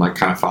go and, like,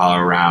 kind of follow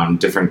around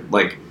different,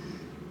 like,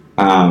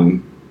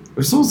 it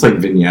was almost like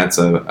vignettes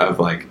of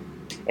like,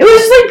 It was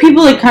just like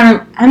people like kind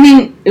of. I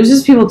mean, it was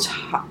just people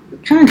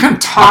kind of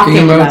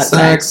talking about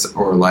sex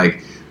or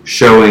like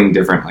showing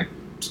different like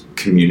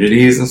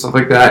communities and stuff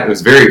like that. It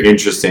was very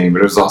interesting, but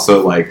it was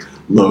also like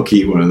low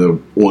key one of the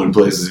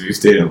places if you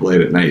stayed up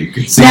late at night you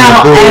could see.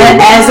 Now,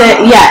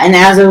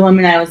 as a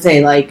woman, I would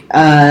say like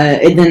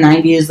in the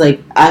 90s,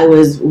 like I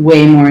was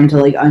way more into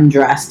like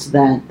Undressed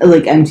than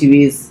like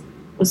MTV's.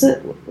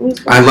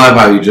 I love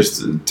how you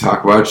just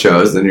talk about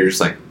shows, and you're just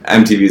like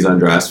MTV's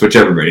Undressed, which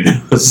everybody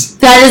knows.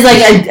 That is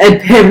like a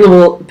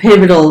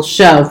pivotal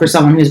show for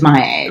someone who's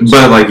my age.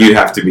 But like you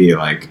have to be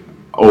like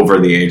over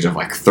the age of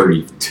like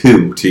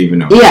 32 to even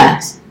know.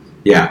 Yes.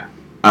 Yeah.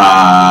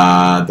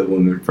 The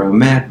woman from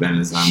Mad Men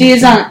is on. She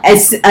is on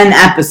an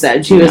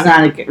episode. She was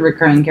not a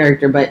recurring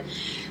character, but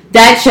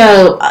that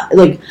show,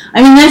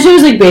 that show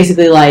was like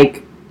basically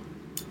like,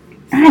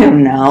 I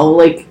don't know,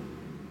 like.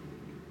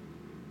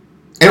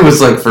 It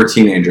was like for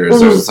teenagers.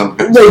 There was some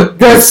like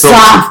the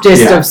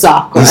softest of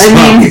softcore.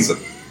 I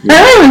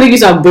don't even think you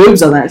saw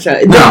boobs on that show.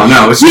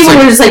 No. People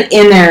were just like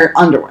in their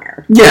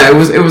underwear. Yeah, it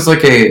was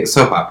like a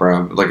soap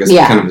opera, like a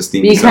kind of a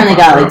steamy soap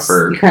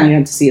opera. You kind of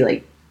got to see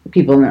like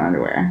people in their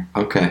underwear.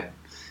 Okay.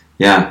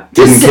 Yeah.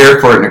 Didn't care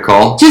for it,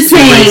 Nicole. Just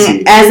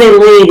saying, as a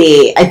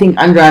lady, I think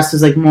Undressed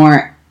was like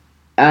more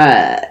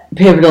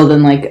pivotal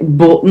than like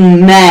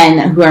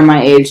men who are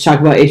my age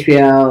talk about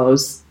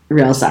HBO's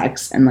Real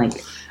Sex and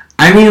like.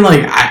 I mean,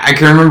 like, I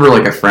can remember,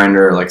 like, a friend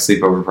or, like,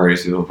 sleepover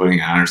parties people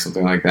putting on or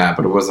something like that,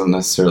 but it wasn't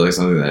necessarily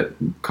something that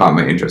caught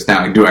my interest.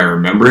 Now, do I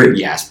remember it?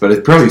 Yes, but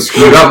it probably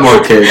screwed up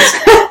more kids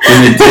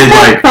than it did,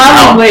 like,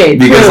 probably.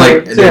 Because,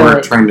 like,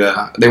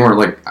 they weren't,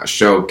 like,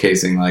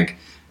 showcasing, like,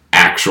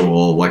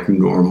 actual, like,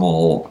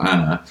 normal,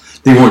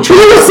 they weren't trying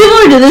it was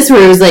similar to this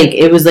where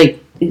it was like,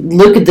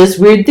 look at this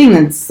weird thing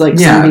that's like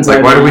it's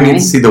like why do we need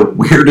to see the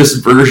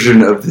weirdest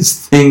version of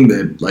this thing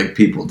that like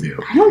people do?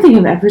 I don't think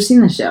I've ever seen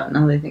the show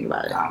now that I think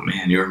about it. Oh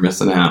man, you were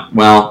missing out.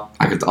 Well,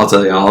 I'll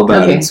tell you all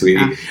about it,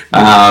 sweetie.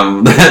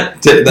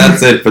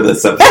 That's it for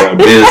this episode.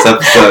 This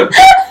episode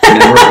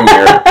never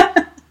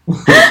air.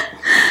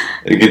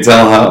 You can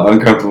tell how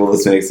uncomfortable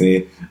this makes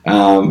me.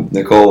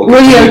 Nicole,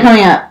 what do you have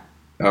coming up?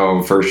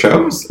 Oh, for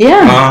shows?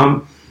 Yeah.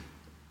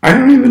 I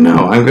don't even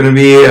know. I'm going to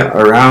be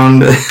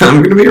around.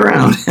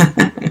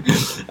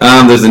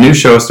 There's a new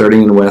show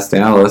starting in West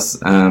Dallas,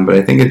 but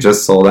I think it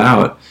just sold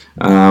out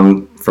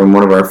from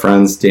one of our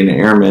friends, Dana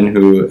Ehrman,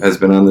 who has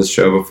been on this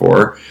show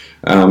before.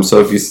 So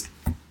if you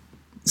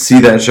see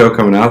that show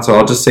coming out, so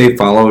I'll just say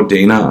follow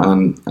Dana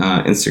on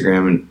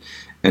Instagram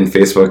and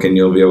Facebook, and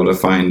you'll be able to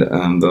find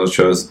those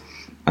shows.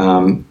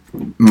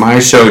 My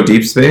show,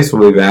 Deep Space,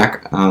 will be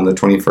back on the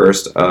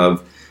 21st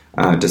of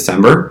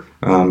December.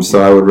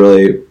 So I would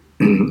really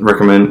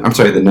recommend,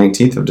 the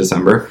 19th of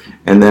December.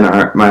 And then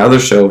my other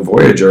show,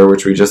 Voyager,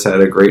 which we just had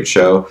a great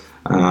show,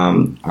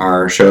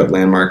 our show at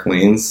Landmark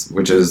Lanes,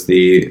 which is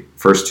the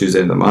first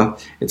Tuesday of the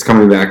month. It's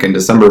coming back in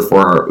December for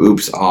our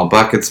Oops All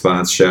Bucket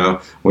Spots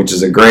show, which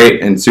is a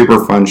great and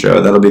super fun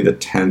show. That'll be the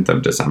 10th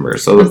of December.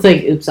 So it's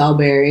like Oops All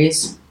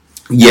Berries.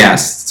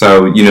 Yes.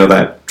 So,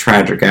 that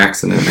tragic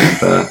accident at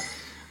the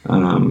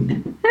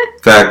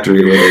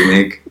factory where they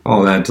make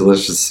all that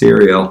delicious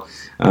cereal.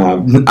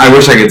 I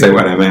wish I could say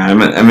what I'm at.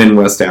 I'm in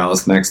West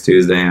Dallas next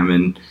Tuesday. I'm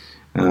in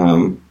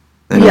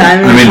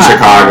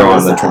Chicago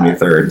on the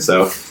 23rd.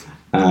 So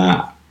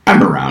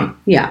I'm around.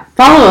 Yeah.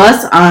 Follow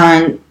us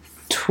on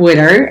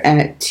Twitter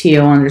at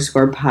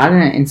TO_pod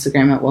and on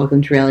Instagram at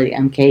Welcome to Reality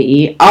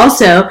MKE.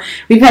 Also,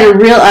 we've had a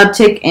real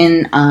uptick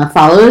in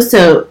follows,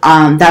 so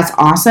that's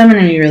awesome,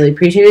 and we really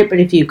appreciate it.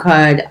 But if you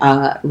could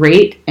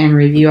rate and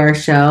review our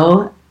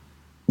show.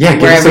 Yeah,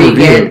 give us a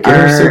review. Give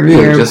us a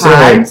review. Just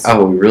say,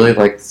 we really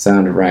like the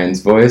sound of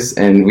Ryan's voice,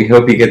 and we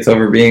hope he gets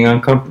over being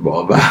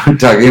uncomfortable about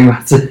talking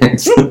about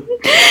sex.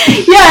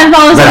 Yeah, and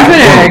follow us on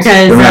Twitter.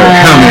 Because no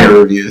matter how many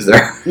reviews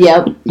there are.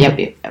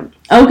 Yep.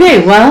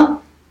 Okay,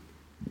 well.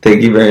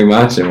 Thank you very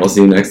much, and we'll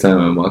see you next time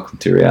on Welcome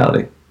to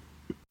Reality.